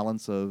that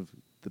balance of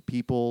the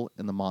people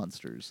and the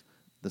monsters.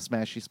 The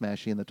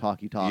smashy and the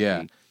talky.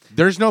 Yeah,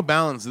 there's no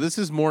balance. This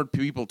is more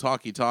people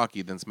talky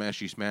than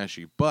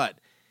smashy, but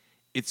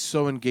it's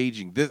so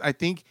engaging. I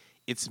think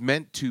it's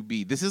meant to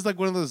be. This is like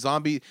one of those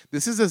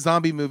This is a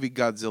zombie movie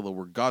Godzilla,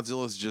 where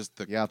Godzilla's just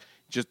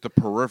the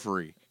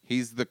periphery.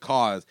 He's the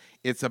cause.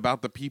 It's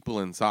about the people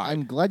inside.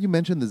 I'm glad you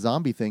mentioned the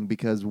zombie thing,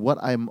 because what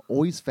I'm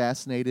always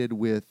fascinated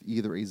with,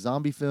 either a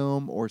zombie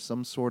film or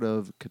some sort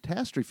of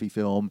catastrophe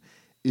film,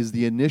 is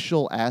the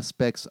initial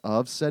aspects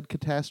of said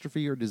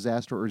catastrophe or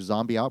disaster or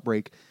zombie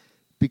outbreak,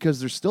 because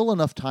there's still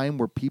enough time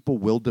where people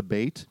will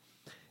debate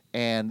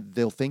and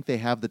they'll think they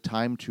have the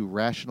time to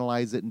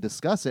rationalize it and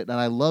discuss it. And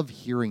I love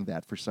hearing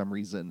that for some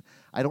reason.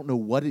 I don't know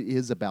what it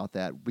is about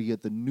that, be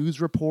it the news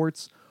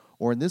reports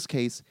or in this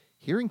case,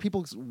 hearing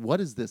people,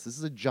 what is this? This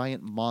is a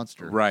giant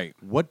monster. Right.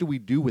 What do we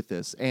do with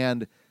this?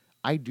 And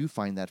I do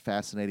find that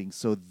fascinating.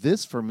 So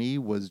this for me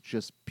was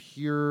just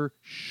pure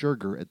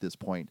sugar at this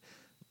point.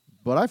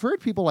 But I've heard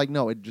people like,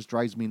 no, it just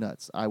drives me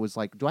nuts. I was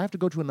like, do I have to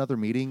go to another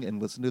meeting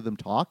and listen to them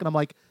talk? And I'm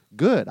like,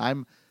 good.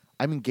 I'm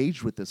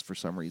engaged with this for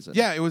some reason.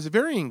 Yeah, it was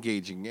very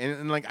engaging,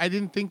 and like I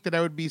didn't think that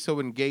I would be so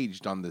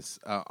engaged on this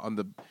on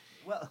the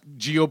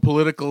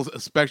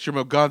geopolitical spectrum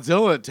of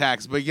Godzilla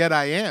attacks, but yet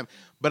I am.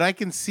 But I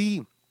can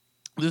see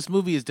this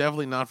movie is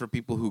definitely not for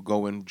people who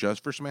go in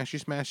just for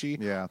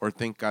smashy, or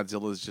think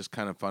Godzilla is just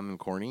kind of fun and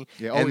corny.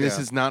 Yeah. And this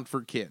is not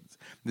for kids.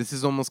 This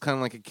is almost kind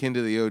of like akin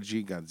to the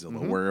OG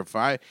Godzilla, where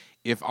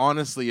if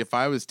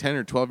I was 10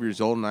 or 12 years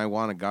old and I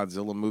want a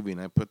Godzilla movie and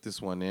I put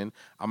this one in,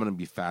 I'm going to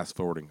be fast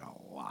forwarding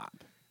a lot.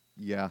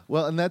 Yeah.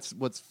 Well, and that's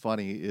what's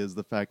funny is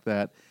the fact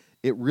that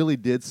it really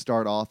did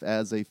start off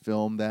as a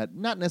film that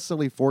not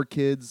necessarily for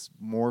kids,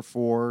 more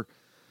for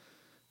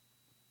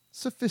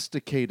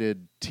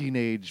sophisticated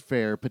teenage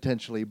fare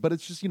potentially, but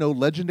it's just,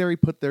 Legendary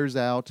put theirs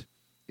out.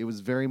 It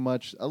was very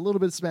much a little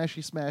bit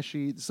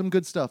smashy, some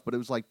good stuff, but it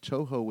was like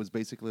Toho was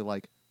basically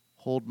like,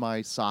 hold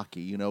my sake,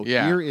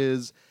 Here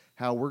is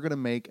how we're going to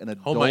make an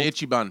adult. Hold my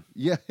Ichiban.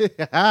 Yeah.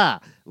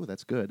 Oh,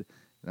 that's good.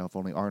 Now, if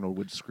only Arnold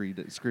would scream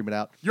it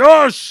out.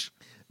 Yosh!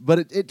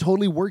 But it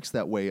totally works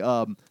that way.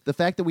 The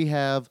fact that we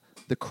have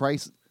the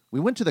crisis, we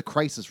went to the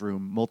crisis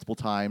room multiple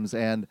times,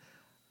 and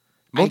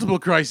multiple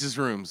crisis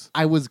rooms.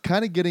 I was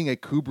kind of getting a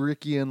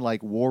Kubrickian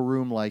like war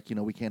room, like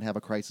we can't have a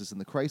crisis in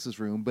the crisis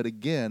room. But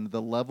again,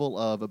 the level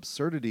of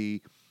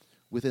absurdity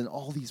within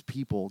all these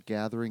people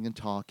gathering and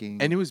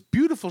talking, and it was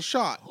beautiful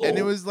shot, and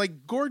it was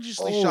like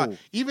gorgeously shot.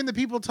 Even the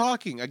people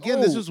talking.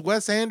 Again, this was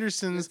Wes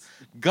Anderson's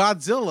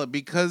Godzilla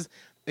because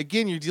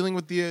again, you're dealing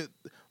with the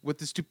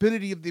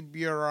stupidity of the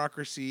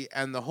bureaucracy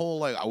and the whole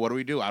like, what do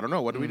we do? I don't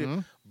know. What do we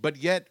do? But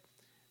yet,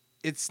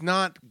 it's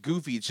not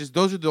goofy. It's just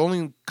those are the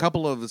only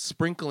couple of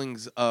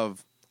sprinklings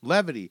of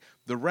levity.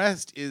 The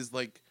rest is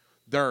like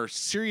there are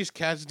serious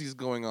casualties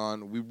going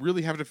on. We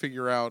really have to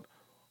figure out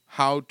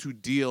how to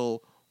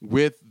deal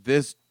with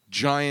this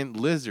giant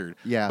lizard.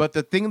 Yeah. But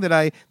the thing that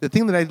I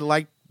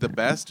liked the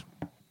best,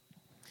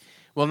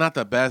 well, not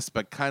the best,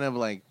 but kind of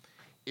like.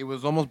 It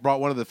was almost brought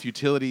one of the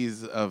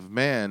futilities of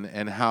man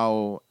and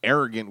how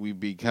arrogant we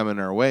become in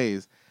our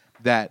ways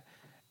that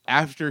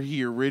after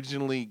he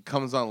originally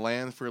comes on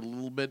land for a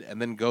little bit and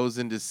then goes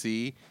into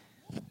sea,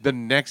 the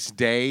next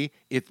day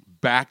it's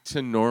back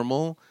to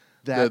normal.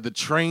 The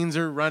trains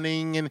are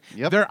running and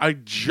there a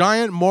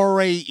giant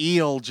moray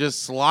eel just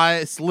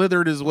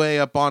slithered his way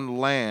up on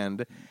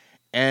land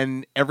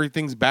and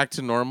everything's back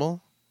to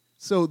normal.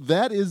 So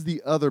that is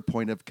the other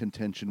point of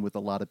contention with a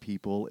lot of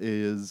people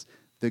is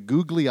the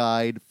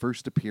googly-eyed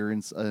first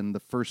appearance in the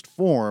first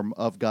form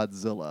of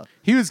Godzilla.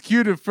 He was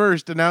cute at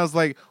first, and I was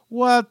like,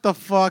 what the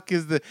fuck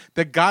is the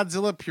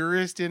Godzilla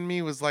purist in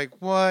me was like,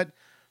 what?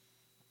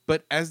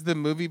 But as the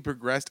movie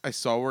progressed, I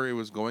saw where it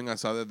was going. I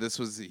saw that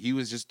he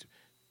was just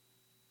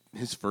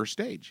his first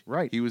stage.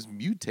 Right. He was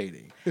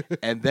mutating.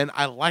 And then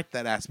I liked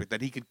that aspect,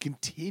 that he could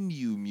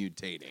continue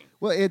mutating.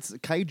 Well, it's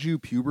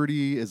kaiju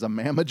puberty is a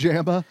mamma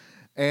jamma.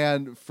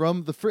 And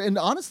and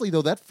honestly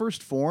though, that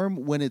first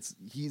form when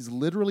he's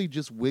literally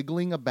just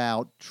wiggling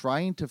about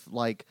trying to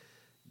like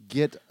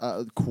get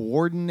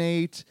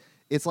coordinate.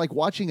 It's like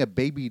watching a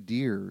baby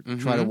deer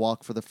try to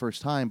walk for the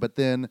first time. But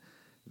then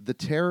the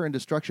terror and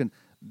destruction,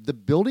 the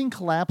building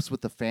collapse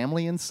with the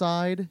family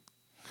inside,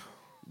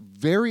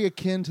 very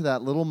akin to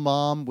that little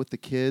mom with the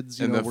kids.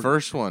 In the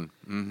first one.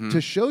 To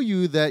show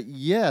you that,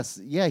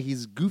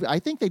 he's goofy. I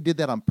think they did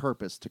that on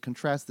purpose to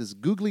contrast this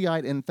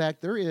googly-eyed. In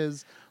fact,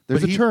 there's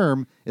a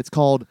term. It's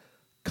called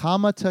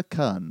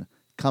Kamata-kun.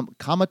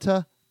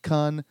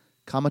 Kamata-kun.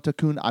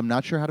 Kamata-kun. I'm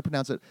not sure how to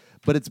pronounce it,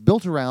 but it's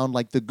built around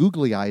like the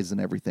googly eyes and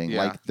everything.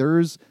 Yeah. Like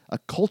there's a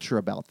culture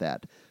about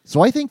that.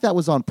 So I think that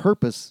was on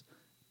purpose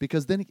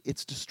because then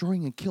it's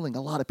destroying and killing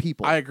a lot of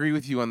people. I agree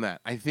with you on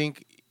that. I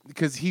think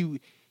because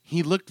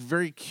he looked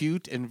very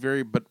cute and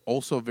but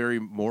also very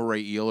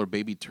moray eel or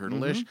baby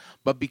turtle-ish.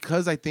 But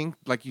because I think,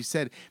 like you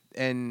said,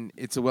 and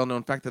it's a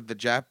well-known fact that the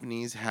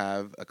Japanese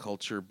have a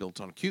culture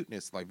built on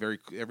cuteness, like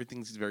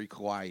everything's very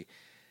kawaii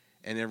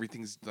and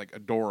everything's like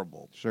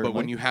adorable. Sure. But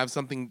when you have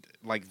something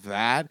like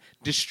that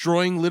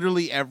destroying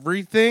literally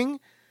everything,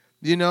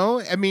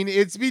 I mean,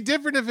 it'd be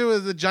different if it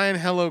was a giant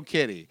Hello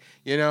Kitty,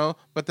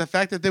 But the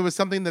fact that there was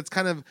something that's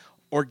kind of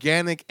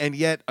organic and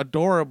yet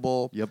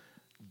adorable. Yep.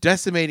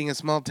 Decimating a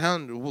small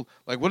town.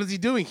 Like, what is he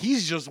doing?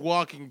 He's just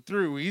walking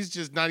through. He's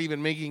just not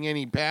even making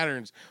any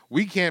patterns.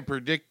 We can't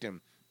predict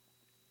him.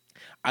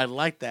 I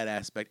like that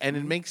aspect. And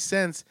it makes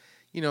sense,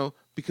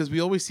 because we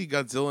always see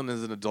Godzilla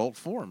as an adult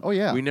form. Oh,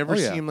 yeah. We never Oh,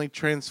 see yeah. him like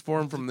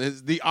transform from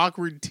the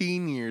awkward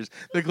teen years.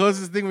 The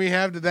closest thing we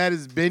have to that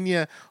is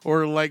Binya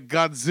or like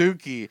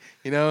Godzuki.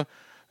 You know,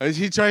 as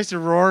he tries to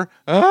roar,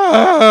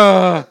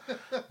 ah,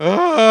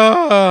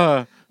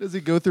 ah, Does he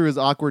go through his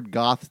awkward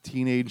goth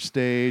teenage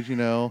stage,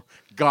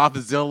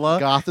 Gothzilla.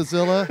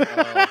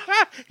 Gothazilla?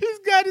 He's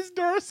got his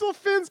dorsal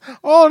fins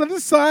all to the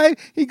side.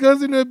 He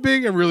goes into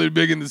a really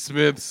big in the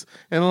Smiths,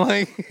 and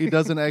like He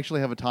doesn't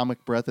actually have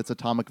atomic breath. It's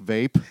atomic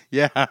vape.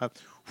 yeah,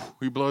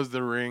 he blows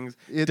the rings.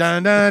 It's-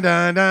 Dun dun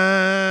dun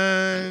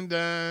dun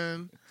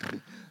dun.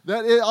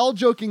 All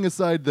joking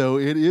aside, though,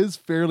 it is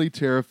fairly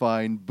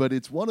terrifying, but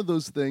it's one of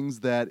those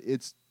things that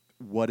it's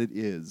what it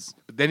is.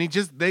 But then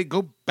they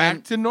go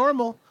back to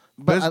normal.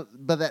 But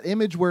that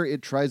image where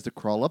it tries to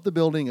crawl up the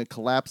building, it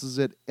collapses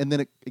it, and then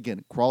it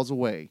crawls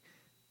away,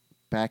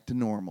 back to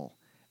normal.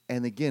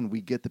 And again,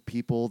 we get the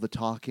people, the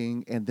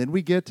talking, and then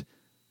we get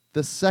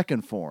the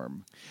second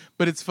form.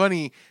 But it's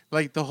funny,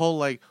 like the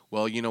whole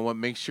well, you know what?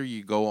 Make sure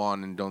you go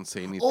on and don't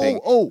say anything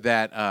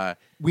that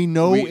We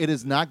know it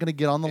is not going to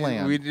get on the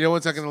land. we know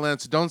it's not going to land.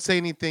 So don't say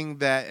anything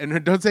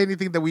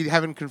that we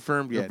haven't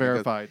confirmed yet.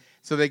 Verified.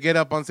 So they get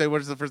up on stage.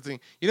 What is the first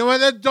thing? You know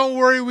what? Don't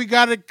worry. We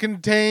got it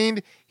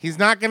contained. He's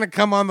not going to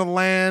come on the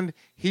land.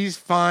 He's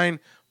fine.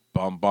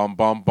 Bum, bum,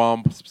 bum,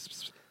 bum.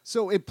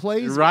 So it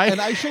plays, Right? and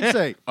I should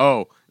say,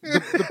 Oh.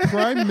 the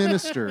prime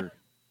minister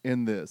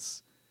in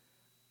this,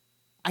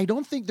 I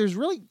don't think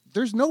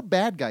there's no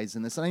bad guys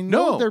in this. And I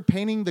know No. they're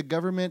painting the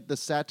government, the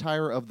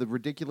satire of the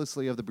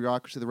ridiculously of the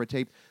bureaucracy, the red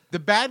tape, The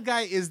bad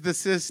guy is the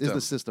system. is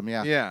the system,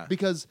 yeah. Yeah.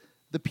 Because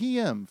the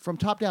PM, from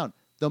top down,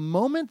 the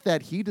moment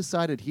that he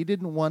decided he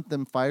didn't want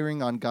them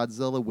firing on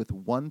Godzilla with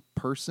one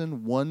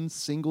person, one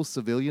single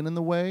civilian in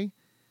the way,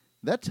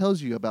 that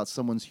tells you about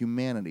someone's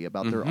humanity,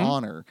 about their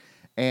honor.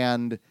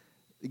 And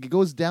it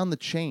goes down the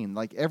chain.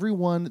 Like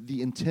everyone,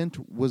 the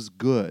intent was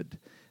good.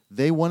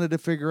 They wanted to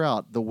figure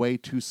out the way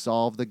to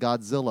solve the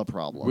Godzilla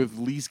problem. With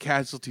least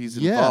casualties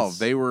Yes. involved.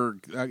 They were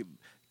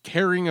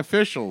carrying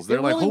officials. They're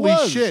It like, really holy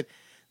was. shit.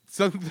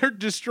 So they're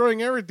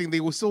destroying everything. They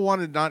still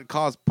wanted to not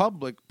cause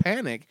public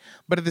panic,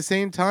 but at the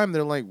same time,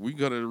 they're like, we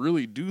got to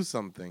really do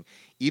something.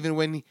 Even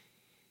when,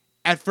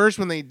 at first,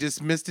 when they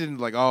dismissed it, and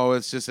like, oh,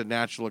 it's just a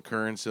natural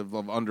occurrence of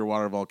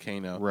underwater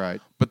volcano.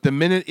 Right. But the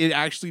minute it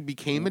actually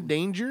became a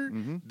danger,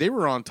 they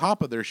were on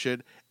top of their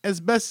shit as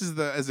best as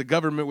the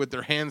government with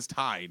their hands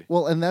tied.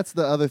 Well, and that's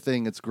the other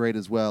thing that's great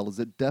as well, is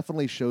it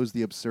definitely shows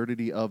the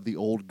absurdity of the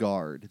old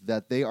guard,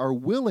 that they are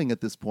willing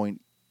at this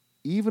point,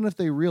 even if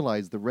they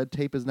realize the red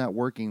tape is not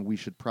working, we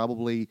should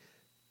probably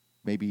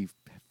maybe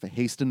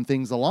hasten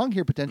things along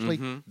here potentially.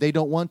 They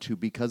don't want to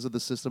because of the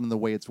system and the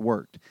way it's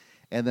worked.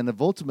 And then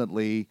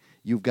ultimately,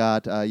 you've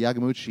got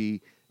Yagamuchi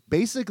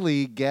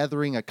basically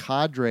gathering a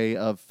cadre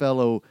of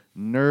fellow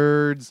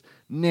nerds,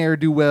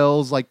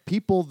 ne'er-do-wells, like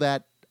people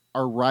that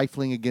are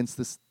rifling against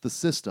the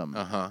system.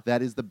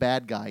 That is the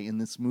bad guy in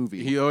this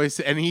movie. He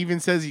even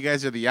says, you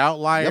guys are the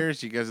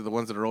outliers. You guys are the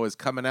ones that are always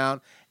coming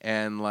out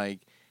and like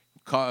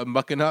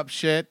mucking up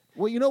shit.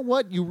 Well, you know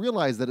what? You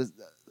realize that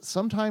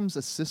sometimes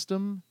a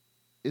system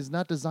is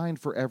not designed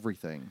for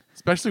everything.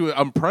 Especially with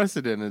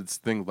unprecedented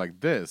things like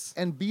this.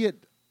 And be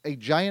it a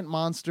giant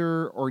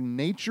monster or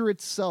nature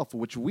itself,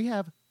 which we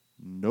have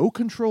no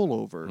control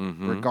over,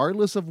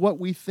 regardless of what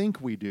we think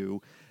we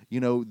do,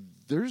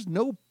 there's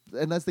no,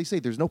 and as they say,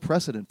 there's no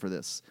precedent for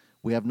this.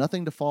 We have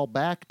nothing to fall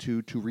back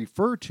to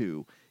refer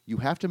to. You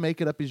have to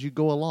make it up as you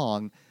go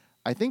along.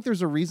 I think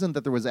there's a reason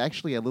that there was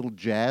actually a little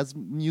jazz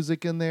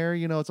music in there.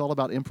 It's all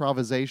about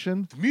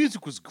improvisation. The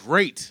music was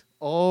great.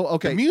 Oh,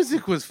 okay. The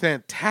music was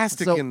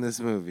fantastic So, in this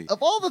movie. Of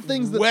all the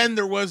things that... when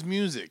there was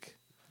music.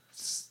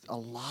 A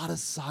lot of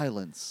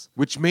silence.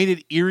 Which made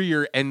it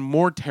eerier and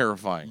more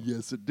terrifying.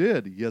 Yes, it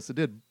did. Yes, it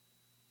did.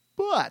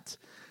 But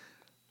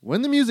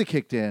when the music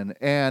kicked in,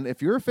 and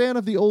if you're a fan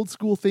of the old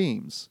school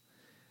themes,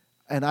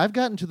 and I've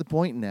gotten to the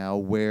point now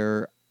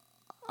where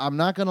I'm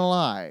not going to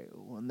lie,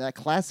 when that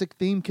classic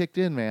theme kicked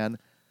in, man,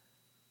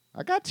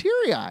 I got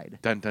teary-eyed.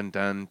 Dun dun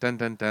dun dun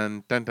dun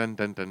dun dun dun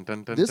dun dun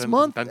dun dun. This dun,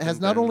 month dun, has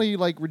dun, not dun. only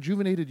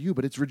rejuvenated you,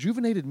 but it's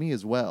rejuvenated me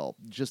as well.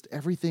 Just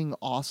everything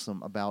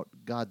awesome about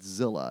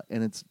Godzilla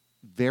and its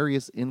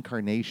various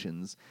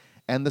incarnations.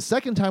 And the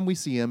second time we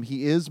see him,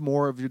 he is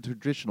more of your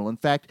traditional. In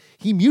fact,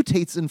 he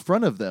mutates in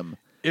front of them,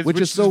 which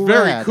is so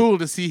very rad. cool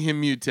to see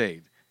him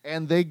mutate.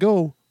 And they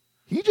go,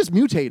 he just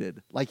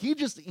mutated. Like, he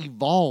just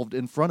evolved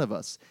in front of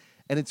us.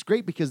 And it's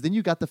great because then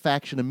you got the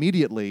faction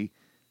immediately.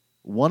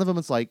 One of them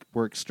is like,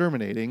 we're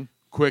exterminating.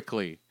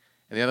 Quickly.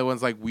 And the other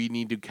one's like, we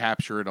need to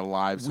capture it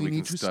alive so we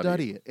need can to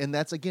study it. And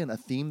that's, again, a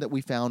theme that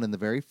we found in the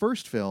very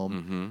first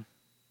film.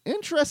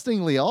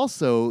 Interestingly,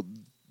 also,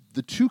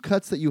 the two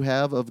cuts that you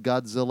have of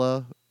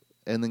Godzilla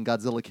and then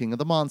Godzilla King of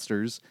the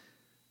Monsters,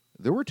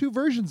 there were two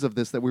versions of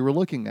this that we were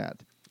looking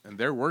at. And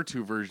there were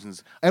two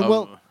versions. And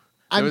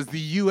there was the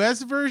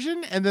U.S.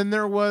 version, and then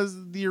there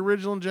was the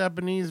original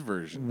Japanese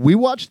version. We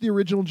watched the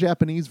original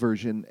Japanese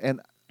version,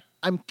 and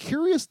I'm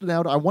curious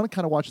now. I want to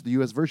kind of watch the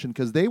U.S. version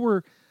because they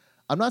were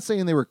I'm not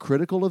saying they were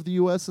critical of the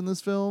U.S. in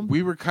this film.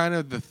 We were kind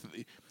of the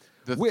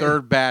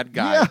third bad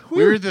guy. Yeah,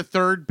 we were the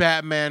third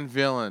Batman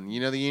villain. You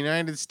know, the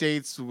United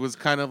States was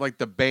kind of like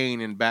the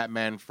Bane in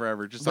Batman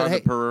Forever, just on the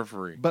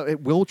periphery. But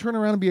it will turn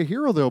around and be a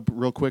hero, though,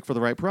 real quick for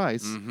the right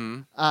price.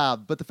 Mm-hmm.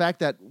 But the fact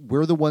that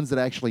we're the ones that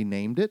actually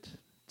named it,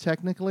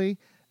 technically,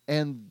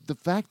 and the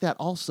fact that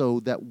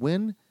also that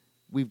when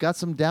we've got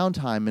some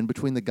downtime in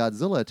between the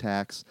Godzilla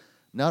attacks,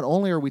 not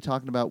only are we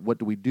talking about what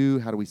do we do,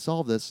 how do we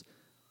solve this,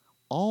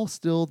 all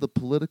still the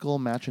political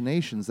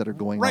machinations that are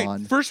going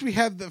on. First we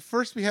have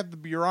the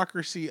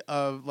bureaucracy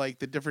of like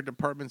the different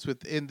departments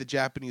within the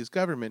Japanese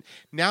government.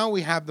 Now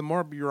we have the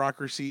more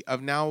bureaucracy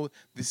of now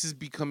this is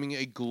becoming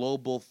a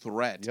global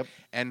threat. Yep.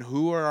 And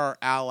who are our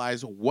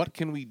allies? What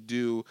can we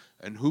do?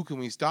 And who can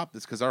we stop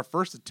this? Because our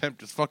first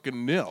attempt is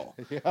fucking nil.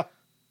 Yeah.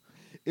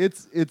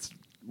 It's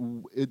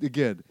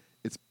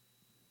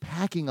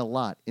packing a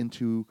lot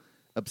into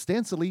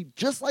ostensibly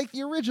just like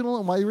the original,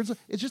 and why the original,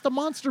 it's just a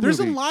monster movie.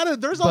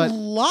 There's a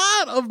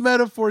lot of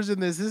metaphors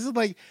in this. This is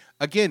like,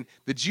 again,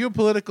 the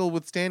geopolitical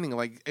withstanding.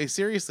 Like,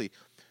 seriously,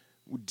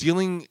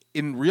 dealing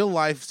in real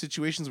life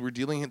situations, we're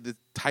dealing in the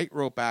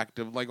tightrope act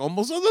of like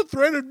almost on the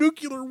threat of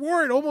nuclear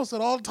war at almost at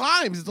all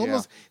times. It's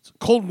almost it's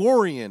Cold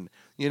Warian,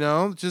 you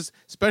know, just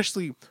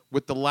especially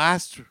with the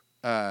last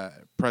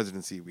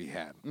presidency we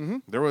had. Mm-hmm.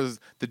 There was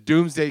the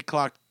doomsday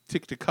clock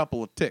ticked a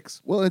couple of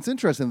ticks. Well, it's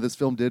interesting. This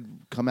film did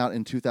come out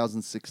in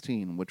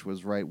 2016, which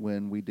was right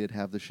when we did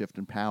have the shift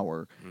in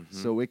power. Mm-hmm.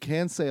 So it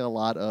can say a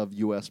lot of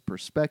U.S.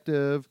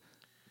 perspective,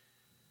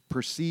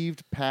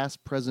 perceived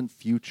past, present,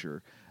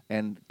 future,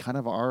 and kind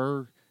of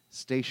our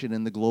station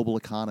in the global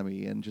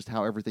economy and just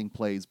how everything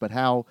plays. But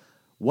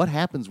what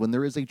happens when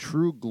there is a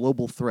true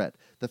global threat?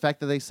 The fact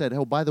that they said,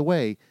 oh, by the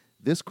way,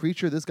 this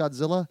creature, this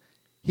Godzilla,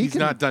 he's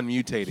not done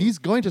mutating. He's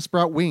going to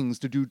sprout wings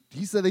to do.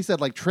 They said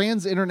like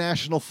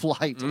trans-international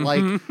flight. Mm-hmm.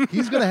 Like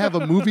he's going to have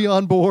a movie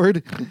on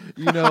board.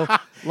 You know,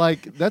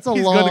 like that's a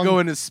he's long. He's going to go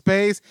into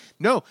space.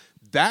 No,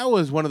 that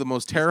was one of the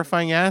most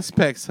terrifying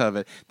aspects of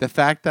it. The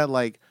fact that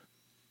like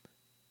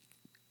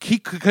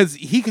because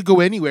he could go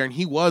anywhere and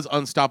he was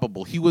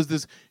unstoppable. He was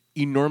this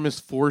enormous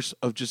force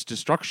of just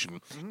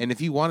destruction. Mm-hmm. And if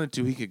he wanted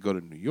to, he could go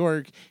to New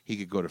York. He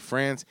could go to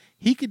France.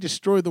 He could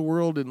destroy the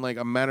world in like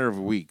a matter of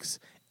weeks.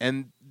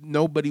 And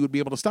nobody would be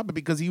able to stop it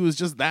because he was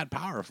just that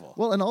powerful.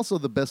 Well, and also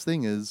the best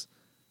thing is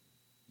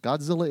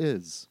Godzilla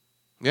is.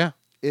 Yeah.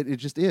 It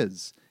just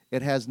is.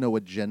 It has no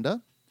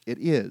agenda. It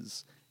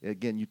is.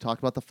 Again, you talked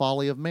about the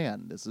folly of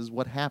man. This is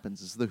what happens.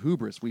 This is the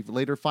hubris. We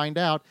later find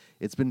out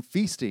it's been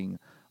feasting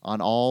on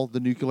all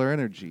the nuclear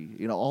energy.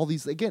 You know, all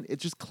these, again,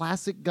 it's just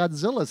classic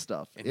Godzilla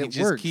stuff. And it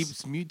just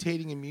keeps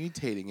mutating and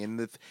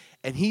mutating.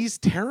 And he's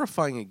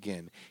terrifying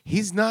again.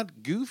 He's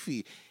not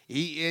goofy.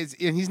 He is,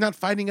 and he's not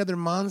fighting other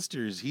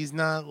monsters. He's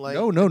not like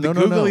no.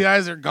 Googly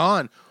eyes are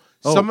gone.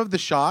 Oh. Some of the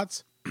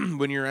shots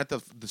when you're at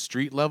the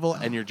street level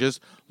and you're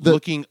just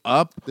looking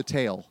up, the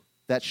tail,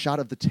 that shot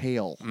of the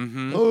tail,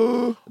 mm-hmm.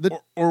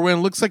 or when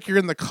it looks like you're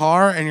in the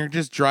car and you're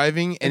just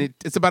driving and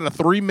it's about a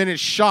 3-minute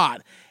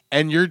shot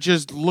and you're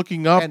just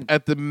looking up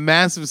at the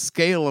massive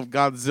scale of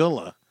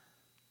Godzilla.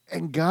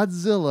 And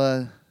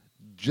Godzilla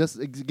just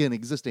again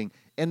existing,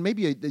 and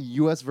maybe the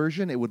U.S.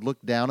 version it would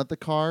look down at the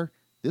car.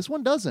 This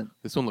one doesn't.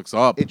 This one looks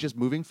up. It's just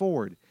moving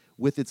forward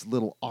with its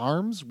little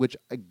arms, which,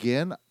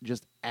 again,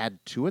 just add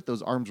to it.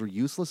 Those arms were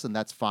useless, and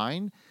that's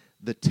fine.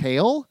 The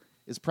tail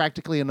is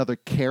practically another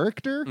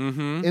character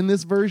in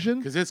this version.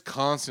 Because it's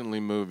constantly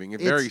moving.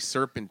 It's very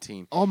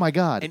serpentine. Oh, my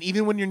God. And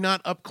even when you're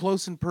not up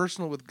close and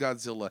personal with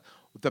Godzilla,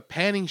 the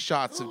panning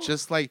shots of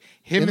just like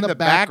him in the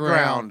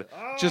background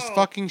just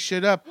fucking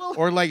shit up.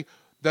 Or like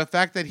the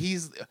fact that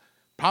he's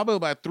probably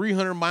about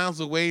 300 miles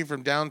away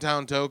from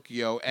downtown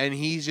Tokyo, and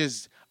he's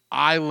just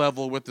eye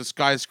level with the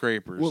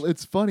skyscrapers. Well,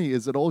 it's funny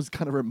is it always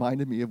kind of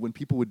reminded me of when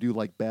people would do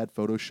like bad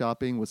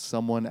photoshopping with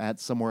someone at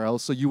somewhere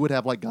else. So you would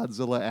have like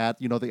Godzilla at,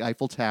 you know, the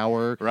Eiffel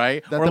Tower.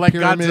 Right. Or like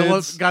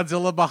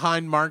Godzilla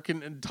behind Mark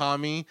and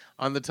Tommy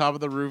on the top of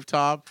the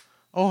rooftop.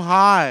 Oh,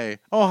 hi.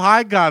 Oh,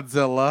 hi,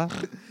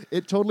 Godzilla.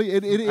 It totally,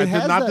 it I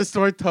has did not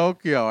destroy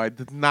Tokyo. I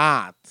did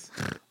not.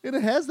 It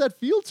has that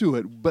feel to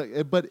it,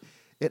 but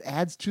it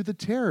adds to the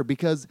terror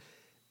because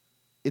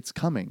it's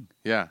coming.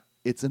 Yeah.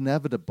 It's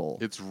inevitable.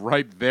 It's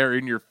right there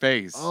in your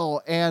face.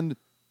 Oh, and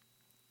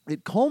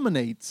it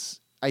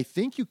culminates. I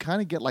think you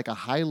kind of get like a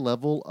high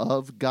level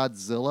of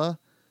Godzilla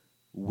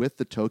with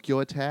the Tokyo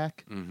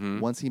attack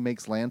once he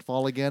makes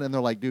landfall again. And they're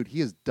like, dude,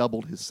 he has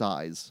doubled his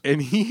size.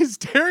 And he's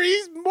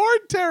more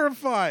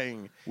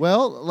terrifying.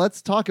 Well,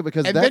 let's talk it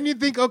because then you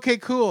think, okay,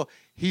 cool.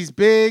 He's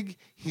big.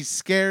 He's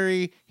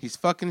scary. He's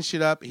fucking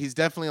shit up. He's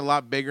definitely a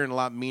lot bigger and a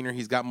lot meaner.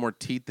 He's got more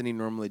teeth than he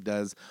normally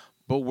does.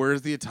 But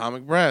where's the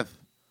atomic breath?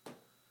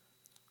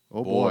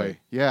 Oh boy.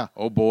 Yeah.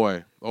 Oh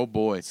boy. Oh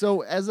boy.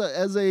 So as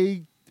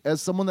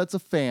someone that's a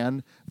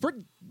fan,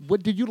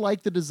 what did you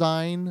like the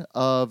design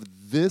of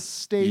this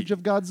stage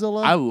of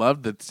Godzilla? I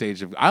love that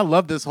stage I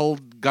love this whole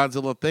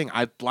Godzilla thing.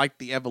 I like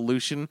the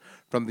evolution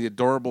from the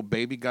adorable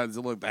baby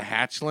Godzilla, the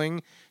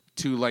hatchling,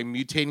 to like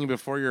mutating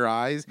before your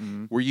eyes,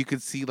 where you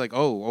could see like,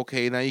 oh,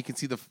 okay, now you can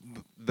see the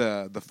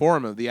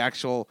form of the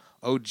actual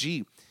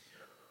OG.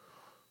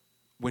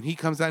 When he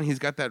comes out and he's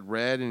got that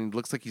red and it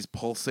looks like he's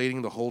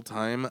pulsating the whole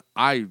time,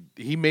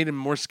 he made him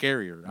more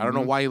scarier. I don't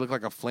know why he looked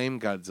like a flame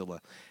Godzilla.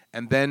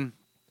 And then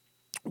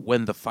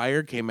when the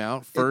fire came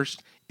out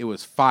first, it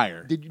was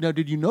fire.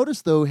 Did you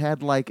notice though?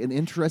 Had like an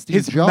interesting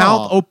His jaw.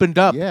 mouth opened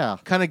up, Yeah,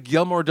 kind of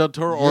Guillermo del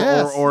Toro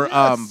or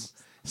yes.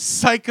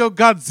 Psycho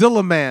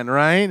Godzilla Man,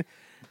 right?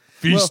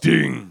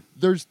 Feasting.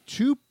 There's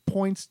 2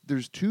 points.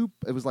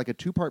 It was like a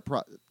 2-part.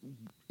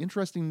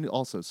 Interesting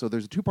also. So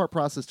there's a 2-part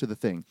process to the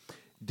thing.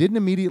 Didn't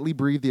immediately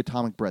breathe the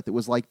atomic breath. It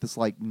was like this,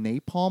 like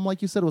napalm,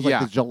 like you said. It was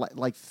like this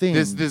like thing.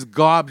 This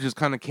gob just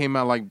kind of came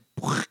out like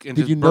and Did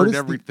just you burned notice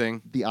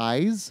everything. The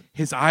eyes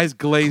His eyes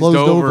glazed closed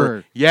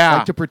over. Yeah,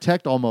 like to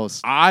protect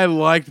almost. I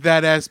liked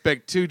that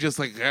aspect too. Just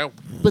like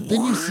But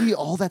then you see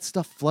all that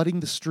stuff flooding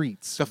the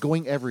streets,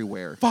 going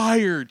everywhere.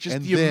 fire, just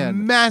And the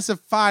then-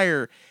 massive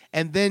fire.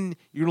 And then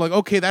you're like,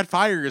 okay, that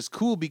fire is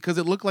cool because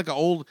it looked like an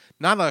old,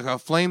 not like a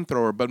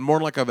flamethrower, but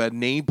more like of a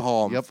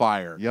napalm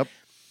fire. Yep.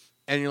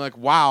 And you're like,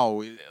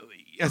 wow,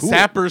 a Cool.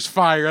 sapper's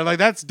fire. Like,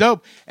 that's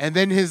dope. And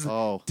then his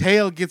Oh.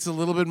 tail gets a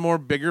little bit more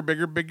bigger,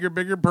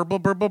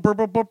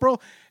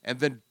 purple. And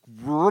then,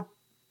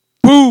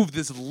 boom,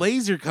 this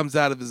laser comes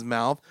out of his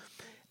mouth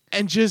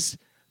and just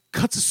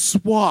cuts a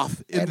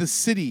swath in the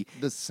city.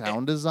 The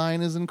sound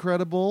design is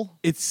incredible.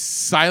 It's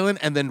silent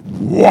and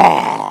then,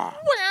 wow.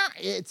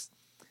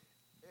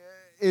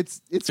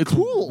 It's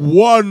cool.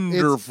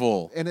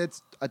 Wonderful. And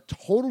it's a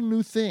total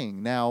new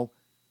thing. Now,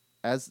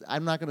 as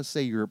I'm not going to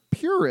say you're a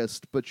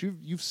purist, but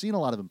you've seen a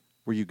lot of them.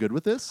 Were you good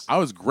with this? I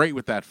was great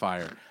with that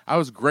fire. I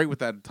was great with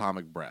that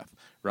atomic breath,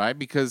 right?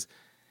 Because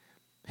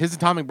his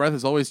atomic breath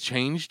has always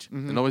changed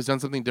and always done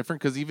something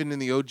different. Because even in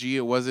the OG,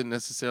 it wasn't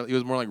necessarily, it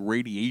was more like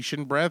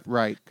radiation breath.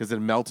 Right. Because it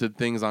melted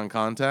things on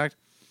contact.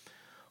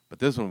 But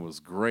this one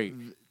was great.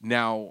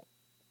 Now,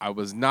 I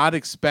was not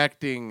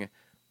expecting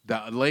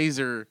the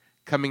laser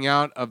coming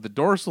out of the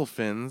dorsal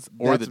fins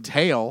or That's the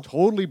tail.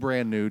 Totally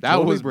brand new. That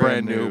totally was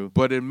brand new,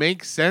 but it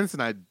makes sense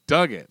and I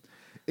dug it.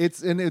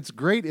 It's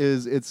great.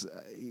 It's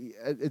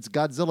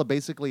Godzilla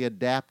basically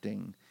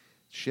adapting.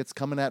 Shit's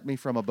coming at me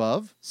from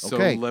above. So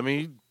okay, let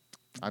me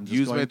I'm just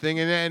use going my thing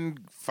and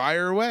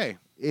fire away.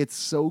 It's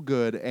so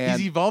good, and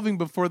He's evolving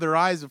before their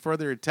eyes, before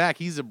their attack.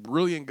 He's a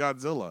brilliant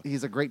Godzilla.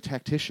 he's a great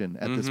tactician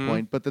at this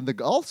point. But then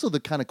also the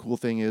kind of cool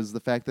thing is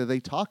the fact that they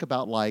talk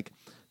about like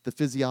the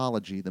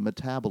physiology, the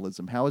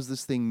metabolism. How is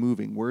this thing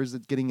moving? Where is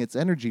it getting its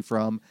energy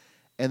from?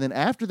 And then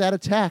after that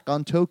attack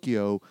on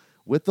Tokyo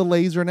with the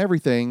laser and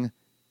everything,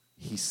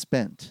 he's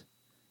spent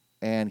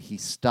and he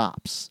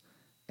stops.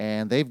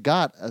 And they've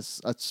got a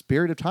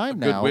period of time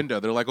now. Good window.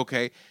 They're like,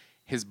 okay,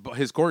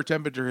 his core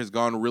temperature has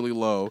gone really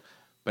low,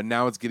 but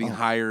now it's getting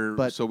higher.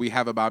 but- So we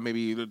have about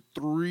maybe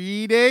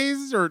 3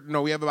 days, or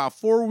no, we have about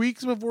 4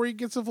 weeks before he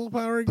gets to full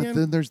power again. But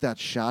then there's that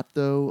shot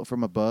though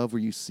from above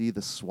where you see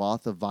the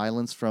swath of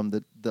violence from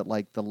the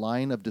like the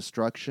line of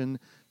destruction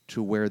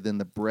to where then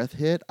the breath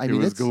hit. I it mean,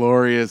 was it's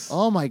glorious.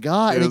 oh my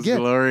god! It And was again,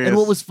 glorious. and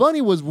what was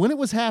funny was when it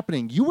was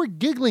happening, you were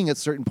giggling at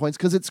certain points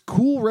because it's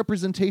cool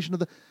representation of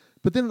the.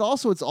 But then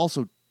it's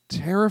also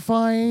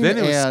terrifying. Then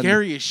it was and-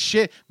 scary as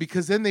shit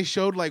because then they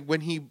showed like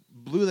when he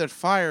blew that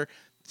fire,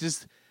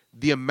 just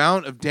the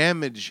amount of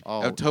damage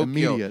of Tokyo,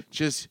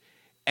 immediate.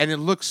 and it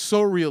looked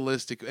so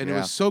realistic and it Yeah.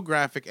 was so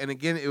graphic. And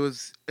again, it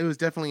was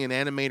definitely an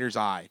animator's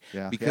eye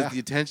because Yeah. the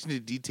attention to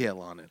detail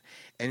on it.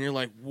 And you're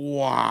like,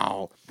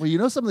 wow. Well, you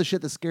know, some of the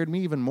shit that scared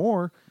me even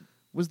more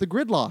was the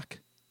gridlock.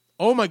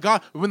 Oh my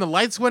god! When the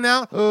lights went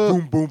out,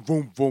 boom, boom,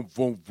 boom, boom,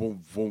 boom,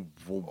 boom, boom,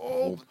 boom,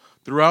 boom,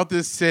 throughout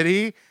this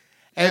city,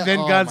 and then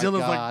Oh my Godzilla's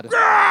God. like,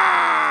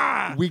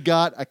 "Grah!" We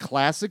got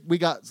we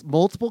got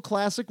multiple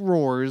classic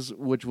roars,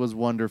 which was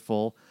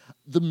wonderful.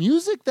 The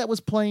music that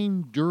was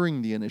playing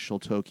during the initial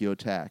Tokyo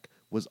attack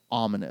was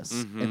ominous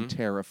and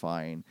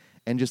terrifying,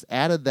 and just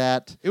added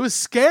that. It was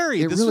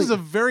scary. It This really- was a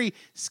very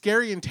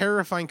scary and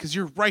terrifying because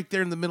you're right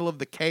there in the middle of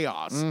the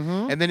chaos.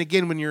 And then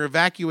again, when you're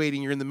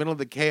evacuating, you're in the middle of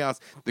the chaos,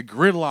 the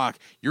gridlock,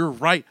 you're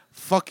right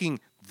fucking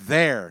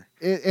there.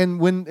 And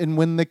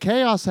when the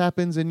chaos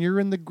happens and you're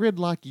in the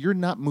gridlock, you're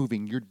not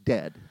moving. You're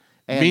dead.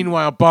 And,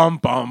 Meanwhile, bum,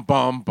 bum,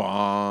 bum,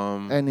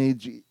 bum. and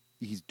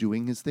he's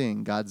doing his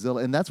thing,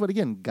 Godzilla, and that's what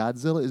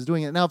Godzilla is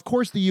doing it now. Of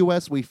course, the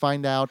U.S. we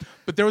find out.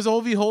 But there was a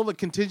whole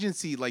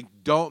contingency, like,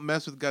 don't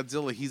mess with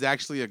Godzilla. He's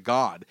actually a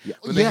god. Yeah.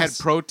 When they had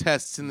Yes.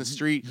 protests in the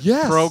street,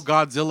 Yes.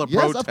 pro-Godzilla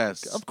Yes,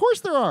 protests. of course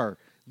there are.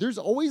 There's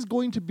always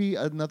going to be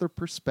another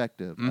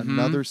perspective,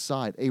 another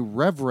side, a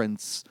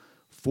reverence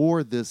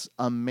for this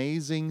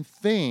amazing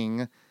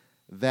thing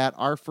that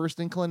our first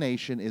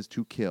inclination is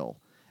to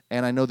kill.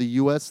 And I know the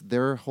U.S.,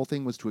 their whole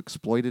thing was to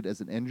exploit it as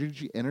an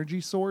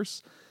energy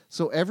source.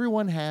 So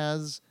everyone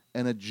has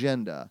an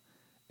agenda,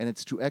 and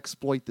it's to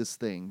exploit this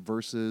thing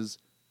versus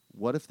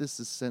what if this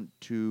is sent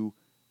to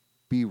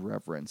be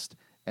reverenced?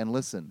 And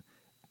listen,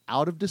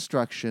 out of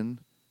destruction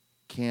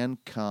can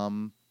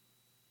come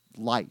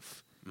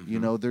life. You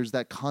know, there's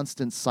that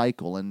constant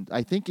cycle. And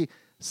I think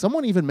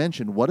someone even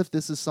mentioned, what if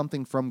this is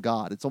something from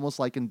God? It's almost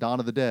like in Dawn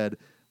of the Dead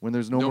when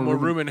there's no more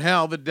room in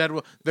hell. The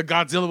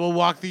Godzilla will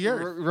walk the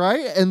earth.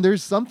 Right? And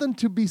there's something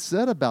to be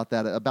said about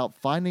that, about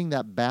finding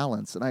that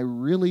balance. And I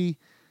really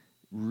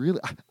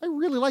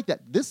like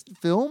that. This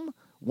film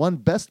won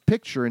Best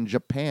Picture in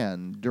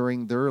Japan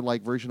during their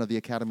version of the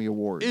Academy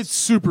Awards. It's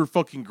super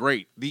fucking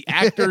great. The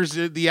actors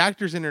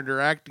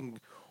interacting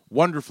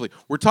wonderfully.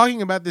 We're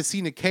talking about this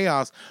scene of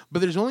chaos, but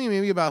there's only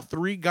maybe about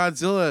 3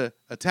 Godzilla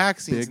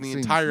attack scenes in the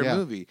entire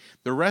movie.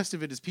 The rest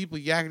of it is people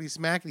yakety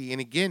smackety, and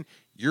again,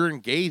 you're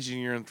engaged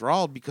and you're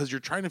enthralled because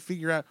you're trying to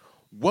figure out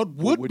what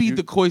would be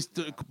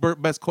the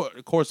best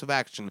course of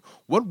action.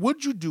 What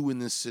would you do in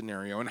this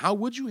scenario, and how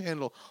would you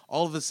handle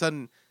all of a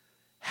sudden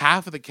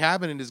half of the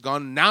cabinet is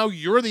gone? Now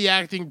you're the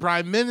acting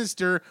prime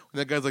minister, and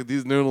that guy's like,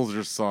 these noodles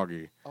are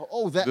soggy.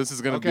 This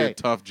is going to be a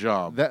tough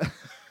job.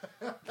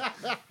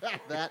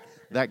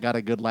 That got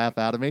a good laugh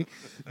out of me.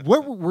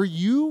 Were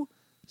you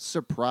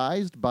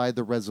surprised by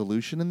the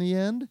resolution in the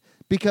end?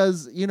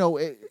 Because, you know,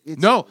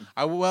 No,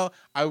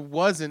 I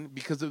wasn't,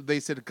 because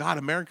they said, God,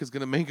 America's going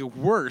to make it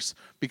worse,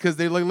 because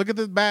they look at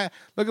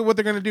what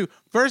they're going to do.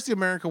 First, the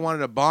America wanted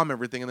to bomb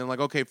everything, and then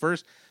okay,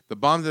 first, the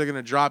bombs that are going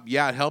to drop,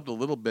 yeah, it helped a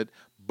little bit,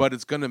 but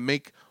it's going to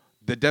make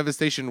the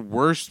devastation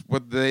worse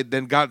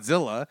than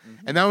Godzilla.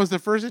 And that was the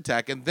first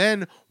attack. And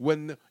then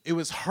when it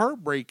was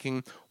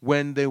heartbreaking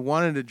when they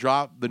wanted to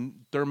drop the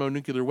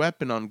thermonuclear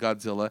weapon on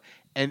Godzilla,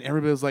 and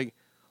everybody was like,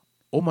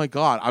 oh my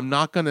God, I'm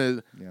not going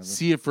to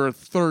see it for a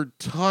third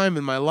time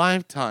in my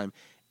lifetime.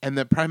 And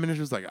the prime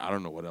minister was like, I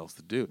don't know what else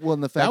to do. Well,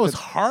 and the fact that was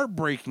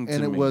heartbreaking to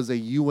me. And it was a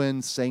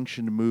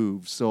UN-sanctioned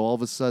move. So all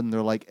of a sudden,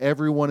 they're like,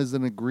 everyone is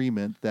in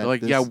agreement that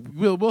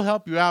we'll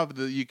help you out,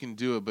 that you can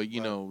do it. But,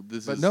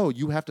 no,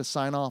 you have to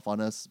sign off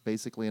on us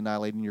basically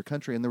annihilating your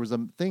country. And there was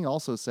a thing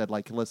also said,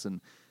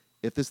 listen,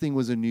 if this thing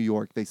was in New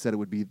York, they said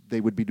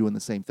they would be doing the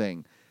same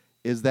thing.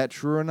 Is that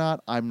true or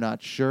not? I'm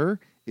not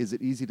sure. Is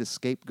it easy to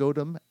scapegoat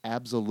them?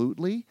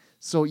 Absolutely.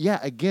 So, yeah,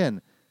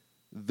 again,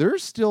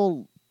 there's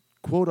still...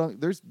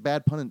 there's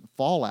bad pun and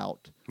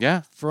fallout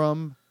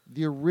from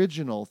the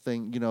original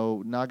thing,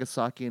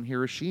 Nagasaki and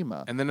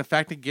Hiroshima. And then the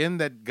fact again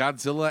that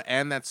Godzilla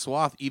and that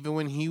swath, even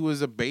when he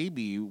was a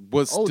baby,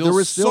 was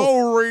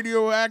so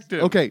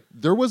radioactive. Okay,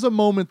 there was a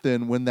moment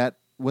then when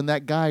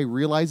that guy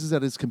realizes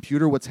at his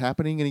computer what's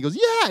happening, and he goes,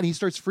 yeah, and he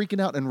starts freaking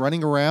out and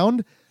running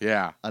around.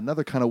 Yeah.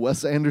 Another kind of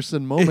Wes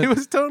Anderson moment. It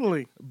was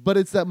totally. But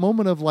it's that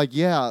moment of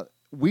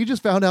we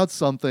just found out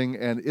something,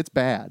 and it's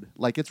bad.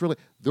 It's really...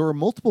 There are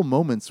multiple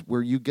moments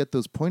where you get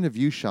those point of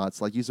view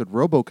shots, like you said,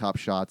 RoboCop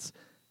shots,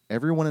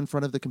 everyone in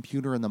front of the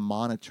computer and the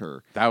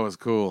monitor. That was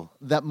cool.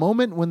 That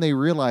moment when they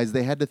realized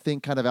they had to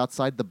think kind of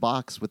outside the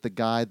box with the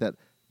guy that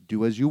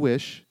do as you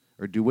wish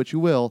or do what you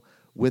will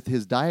with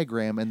his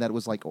diagram, and that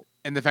was like...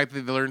 And the fact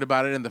that they learned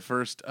about it in the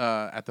first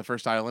at the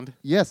first island.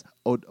 Yes.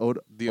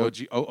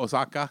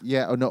 Osaka.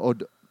 Yeah.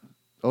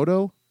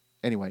 Odo.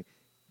 Anyway,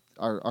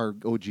 our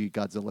OG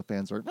Godzilla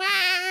fans are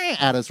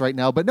at us right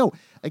now. But no,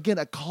 again,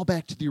 a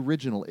callback to the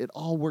original. It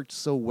all worked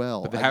so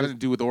well. But they have to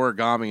do with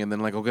origami, and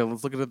then okay,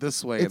 let's look at it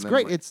this way. It's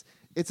great.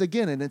 It's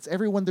again, and it's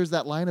everyone. There's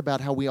that line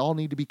about how we all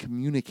need to be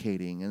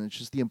communicating, and it's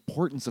just the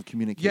importance of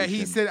communication. Yeah,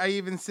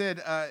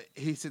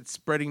 he said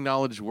spreading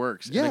knowledge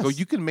works. Yes. And I go,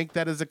 you can make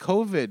that as a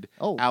COVID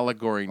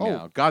allegory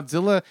now.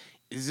 Godzilla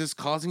is just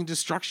causing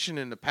destruction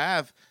in the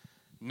path,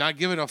 not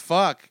giving a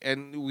fuck,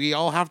 and we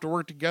all have to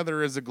work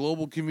together as a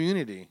global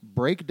community.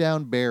 Break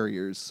down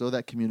barriers so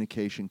that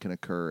communication can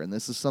occur, and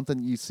this is something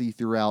you see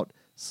throughout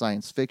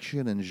science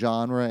fiction and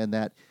genre, and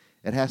that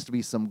it has to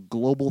be some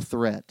global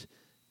threat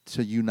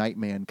to unite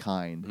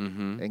mankind.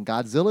 Mm-hmm. And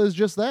Godzilla is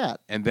just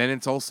that. And then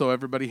it's also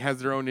everybody has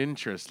their own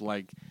interest,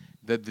 like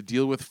the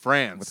deal with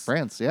France. With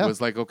France, yeah. Was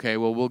like, okay,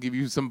 well, we'll give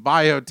you some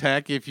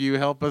biotech if you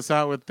help us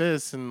out with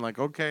this, and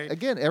okay.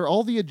 Again,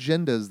 all the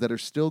agendas that are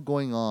still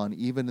going on,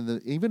 even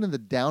in the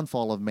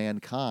downfall of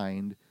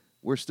mankind,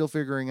 we're still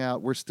figuring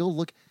out. We're still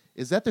looking.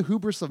 Is that the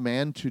hubris of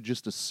man to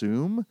just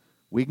assume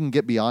we can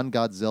get beyond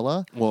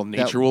Godzilla? Well,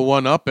 nature will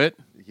one up it.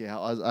 Yeah,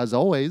 as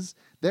always.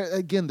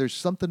 There's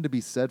something to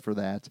be said for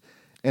that.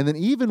 And then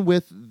even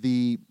with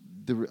the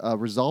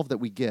resolve that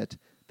we get,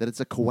 that it's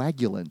a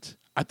coagulant.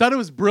 I thought it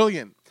was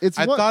brilliant.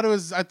 I thought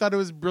it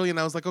was brilliant.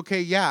 I was like,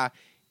 okay, yeah,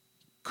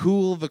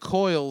 cool the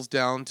coils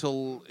down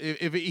till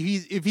if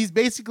he's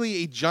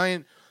basically a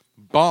giant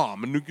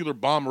bomb, a nuclear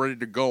bomb ready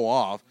to go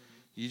off,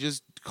 you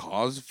just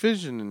cause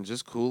fission and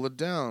just cool it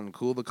down,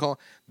 cool the coil.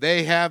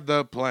 They have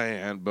the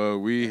plan, but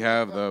we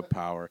have the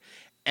power.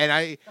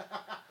 And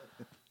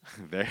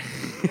there's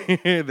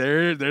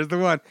the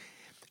one.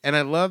 And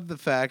I love the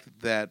fact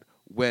that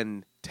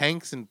when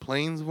tanks and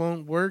planes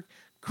won't work,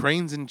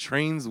 cranes and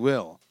trains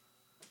will.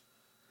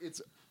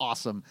 It's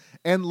awesome.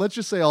 And let's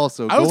just say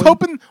also... I was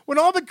hoping when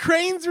all the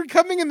cranes were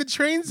coming and the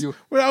trains...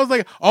 I was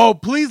like, oh,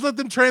 please let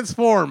them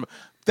transform.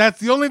 That's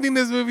the only thing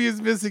this movie is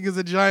missing is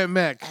a giant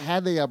mech.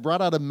 Had they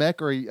brought out a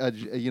mech or a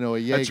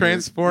Jaeger, a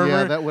transformer?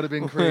 Yeah, that would have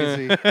been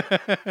crazy.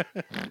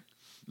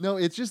 No,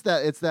 it's just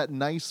that it's that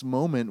nice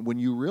moment when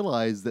you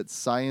realize that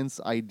science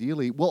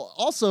ideally, well,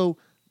 also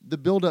the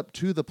build up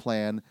to the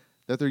plan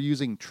that they're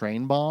using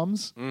train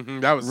bombs,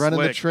 That was running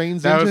the slick.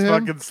 trains That into was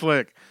him. fucking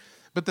slick.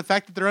 But the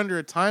fact that they're under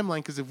a timeline,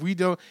 because if we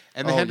don't,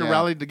 and they Oh, had to yeah.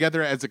 rally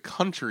together as a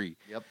country.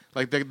 Yep.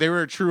 Like they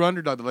were a true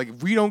underdog. They're like,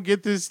 if we don't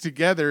get this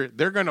together,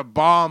 they're gonna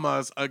bomb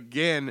us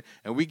again,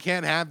 and we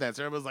can't have that.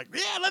 So everyone's like,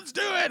 yeah, let's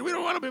do it. We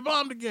don't want to be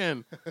bombed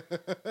again.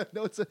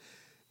 No,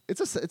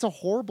 it's a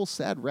horrible,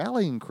 sad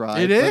rallying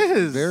cry. It but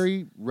is.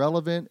 very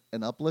relevant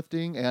and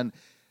uplifting. And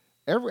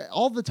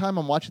all the time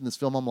I'm watching this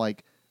film, I'm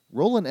like,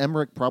 Roland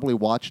Emmerich probably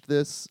watched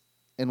this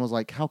and was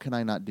like, how can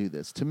I not do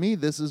this? To me,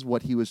 this is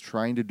what he was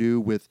trying to do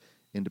with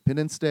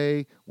Independence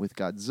Day, with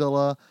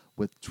Godzilla,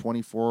 with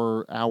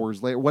 24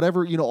 Hours Later,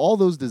 whatever, all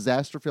those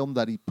disaster films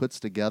that he puts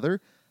together.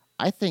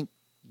 I think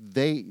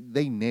they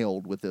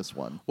nailed with this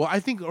one. Well, I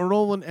think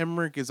Roland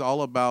Emmerich is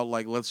all about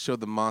like, let's show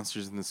the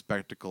monsters and the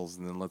spectacles,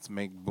 and then let's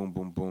make boom,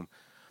 boom, boom.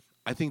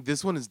 I think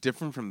this one is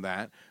different from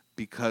that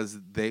because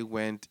they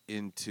went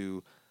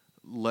into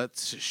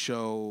let's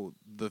show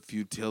the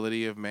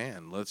futility of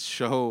man. Let's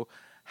show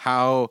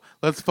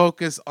let's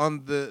focus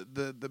on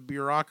the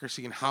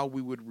bureaucracy and how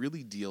we would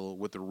really deal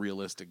with a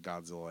realistic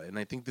Godzilla. And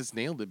I think this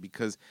nailed it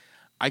because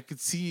I could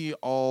see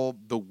all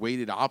the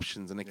weighted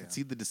options and I could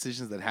see the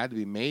decisions that had to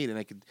be made and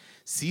I could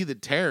see the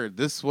terror.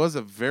 This was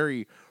a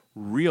very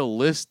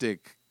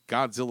realistic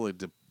Godzilla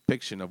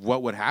depiction of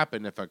what would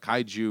happen if a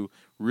kaiju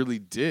really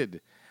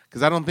did.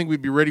 Because I don't think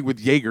we'd be ready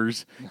with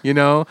Jaegers, I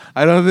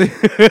don't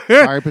think.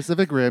 Fire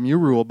Pacific Rim, you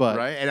rule, but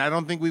Right, and I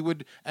don't think we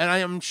would, and I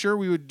am sure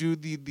we would do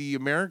the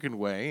American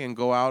way and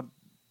go out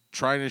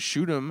trying to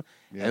shoot him,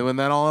 and when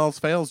that all else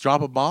fails,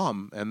 drop a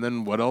bomb, and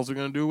then what else are we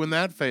gonna do when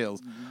that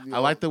fails? I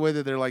like the way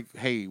that they're like,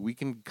 hey, we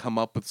can come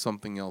up with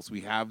something else.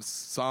 We have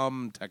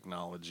some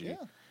technology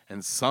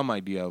and some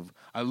idea of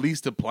at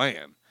least a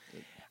plan.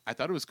 I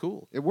thought it was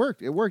cool. It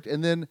worked,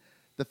 and then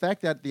the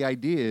fact that the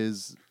idea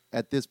is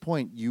at this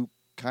point you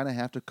kind of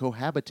have to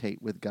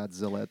cohabitate with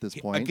Godzilla at this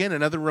point. Again,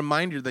 another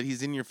reminder that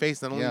he's in your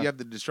face. Not only do you have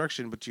the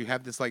destruction, but you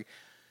have this like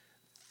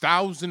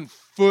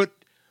 1,000-foot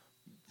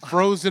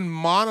frozen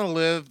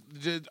monolith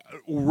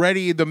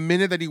ready the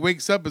minute that he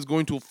wakes up is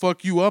going to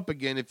fuck you up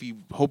again if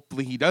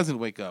hopefully he doesn't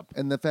wake up.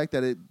 And the fact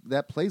that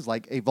that plays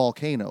like a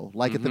volcano,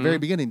 like at the very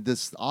beginning,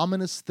 this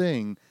ominous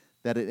thing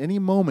that at any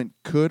moment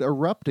could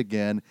erupt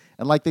again.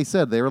 And like they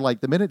said, they were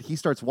like, the minute he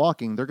starts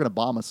walking, they're going to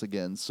bomb us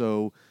again.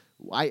 So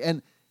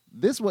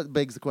this what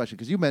begs the question,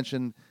 because you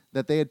mentioned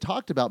that they had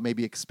talked about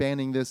maybe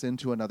expanding this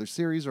into another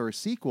series or a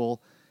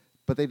sequel,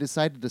 but they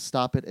decided to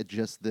stop it at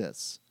just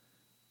this.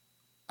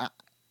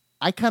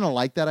 I kind of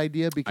like that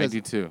idea because I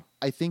do too.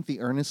 I think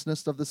the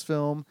earnestness of this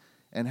film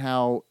and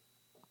how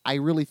I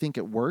really think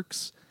it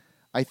works.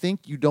 I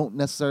think you don't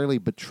necessarily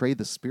betray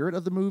the spirit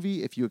of the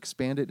movie if you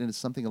expand it into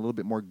something a little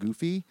bit more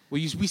goofy. Well,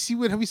 we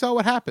saw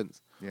what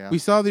happens. Yeah. We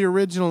saw the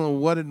original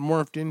and what it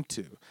morphed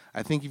into.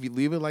 I think if you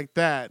leave it like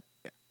that,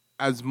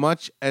 as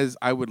much as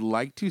I would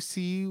like to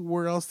see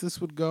where else this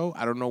would go,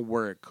 I don't know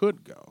where it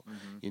could go.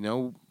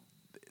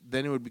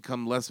 Then it would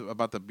become less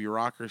about the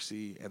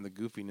bureaucracy and the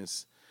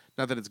goofiness.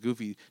 Not that it's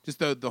goofy, just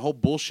the whole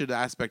bullshit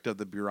aspect of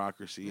the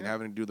bureaucracy and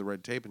having to do the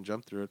red tape and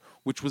jump through it,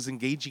 which was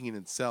engaging in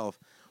itself.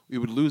 We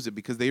would lose it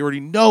because they already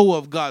know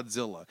of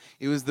Godzilla.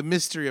 It was the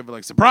mystery of it,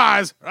 like,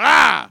 surprise!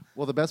 Ah!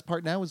 Well, the best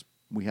part now is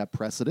we have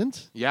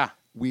precedent. Yeah.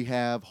 We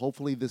have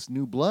hopefully this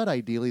new blood,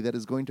 ideally, that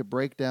is going to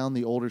break down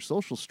the older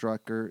social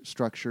structure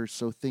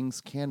so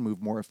things can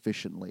move more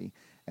efficiently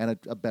and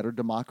a better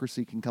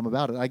democracy can come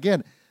about. And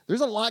again,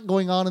 there's a lot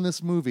going on in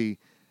this movie,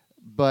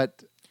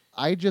 but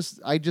I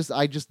just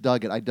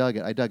dug it. I dug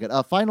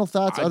it. Final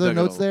thoughts, other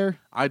notes there?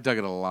 I dug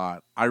it a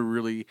lot. I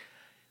really,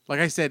 like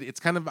I said, it's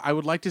kind of, I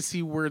would like to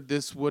see where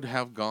this would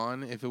have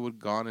gone if it would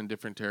gone in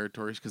different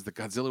territories because the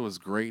Godzilla was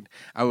great.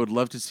 I would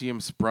love to see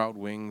him sprout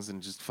wings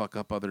and just fuck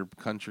up other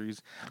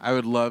countries. I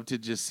would love to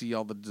just see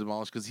all the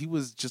demolished because he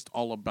was just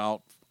all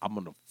about, I'm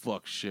going to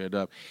fuck shit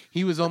up.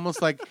 He was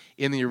almost like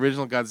in the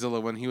original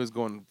Godzilla when he was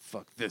going,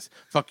 fuck this,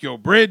 fuck your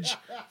bridge,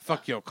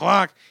 fuck your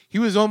clock. He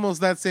was almost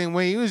that same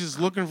way. He was just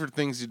looking for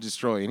things to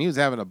destroy, and he was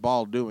having a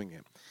ball doing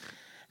it.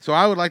 So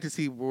I would like to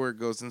see where it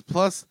goes. And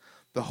plus,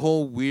 the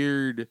whole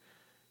weird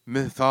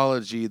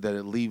mythology that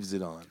it leaves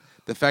it on.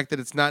 The fact that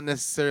it's not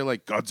necessarily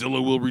like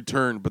Godzilla will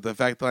return, but the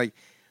fact that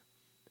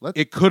like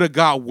it could have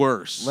got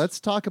worse.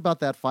 Let's talk about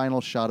that final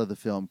shot of the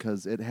film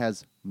because it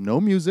has no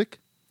music.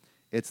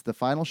 It's the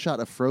final shot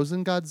of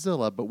frozen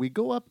Godzilla, but we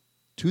go up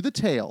to the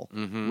tail,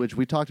 which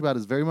we talked about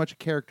is very much a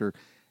character,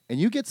 and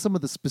you get some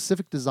of the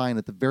specific design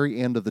at the very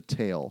end of the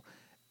tail.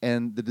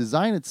 And the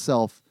design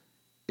itself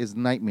is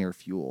nightmare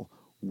fuel.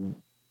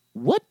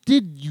 What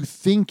did you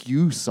think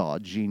you saw,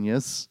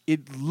 genius?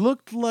 It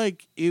looked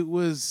like it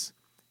was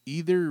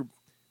either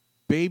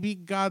baby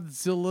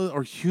Godzilla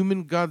or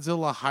human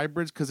Godzilla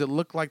hybrids because it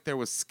looked like there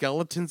was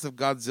skeletons of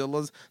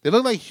Godzillas. They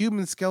looked like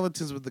human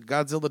skeletons with the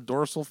Godzilla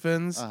dorsal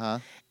fins,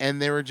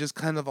 and they were just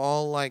kind of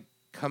all like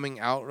coming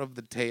out of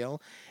the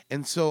tail.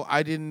 And so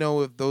I didn't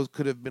know if those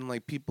could have been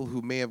like people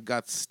who may have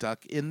got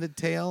stuck in the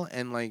tail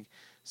and like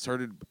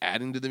started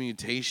adding to the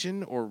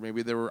mutation, or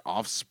maybe they were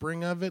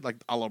offspring of it,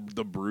 like a la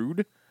the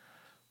Brood.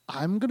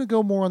 I'm going to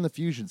go more on the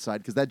fusion side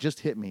because that just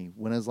hit me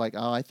when I was like,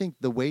 oh, I think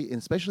the way, and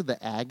especially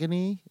the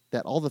agony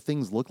that all the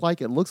things look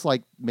like, it looks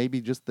like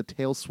maybe just the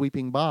tail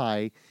sweeping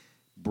by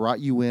brought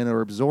you in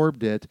or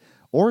absorbed it.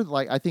 Or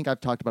like, I think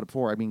I've talked about it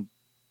before. I mean,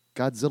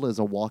 Godzilla is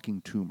a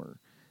walking tumor.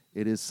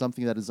 It is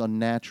something that is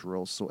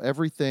unnatural. So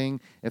everything,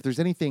 if there's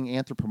anything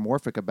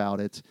anthropomorphic about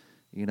it,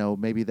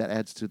 maybe that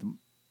adds to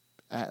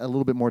a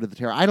little bit more to the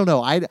terror. I don't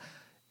know.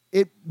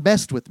 It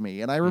messed with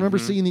me. And I remember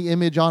seeing the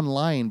image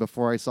online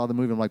before I saw the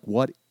movie. I'm like,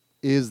 what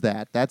is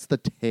that? That's the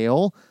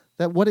tail?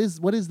 What is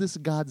this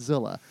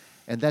Godzilla?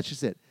 And that's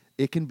just it.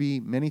 It can be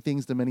many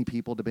things to many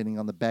people depending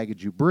on the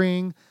baggage you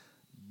bring.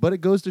 But it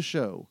goes to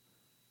show,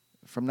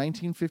 from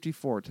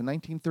 1954 to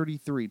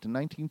 1933 to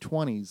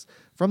 1920s,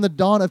 from the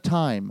dawn of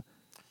time,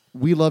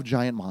 we love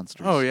giant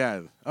monsters. Oh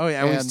yeah,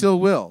 and we still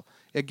will.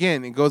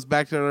 Again, it goes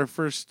back to our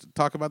first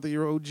talk about the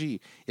OG.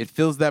 It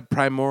fills that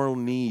primordial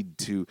need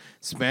to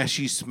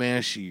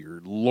smashy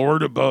or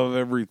lord above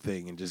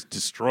everything and just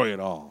destroy it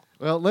all.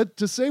 Well,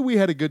 to say we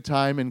had a good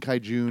time in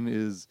Kaijun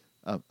is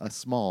a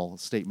small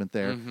statement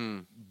there.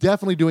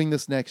 Definitely doing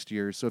this next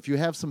year. So if you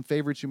have some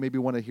favorites you maybe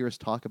want to hear us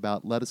talk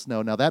about, let us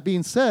know. Now, that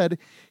being said,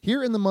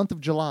 here in the month of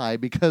July,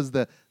 because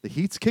the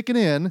heat's kicking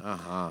in,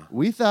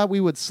 we thought we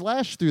would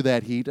slash through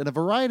that heat in a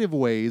variety of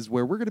ways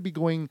where we're going to be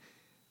going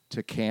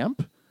to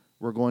camp.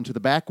 We're going to the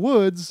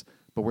backwoods,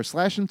 but we're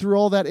slashing through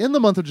all that in the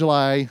month of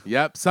July.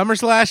 Yep, summer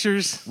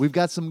slashers. We've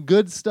got some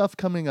good stuff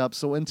coming up.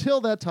 So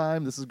until that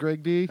time, this is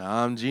Greg D.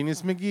 I'm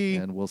Genius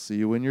McGee. And we'll see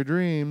you in your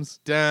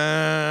dreams.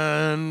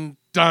 Dun,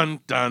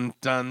 dun, dun,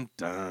 dun,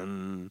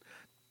 dun.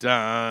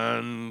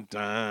 Dun,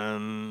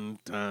 dun,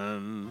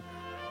 dun.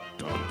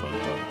 Dun,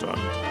 dun, dun,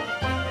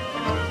 dun.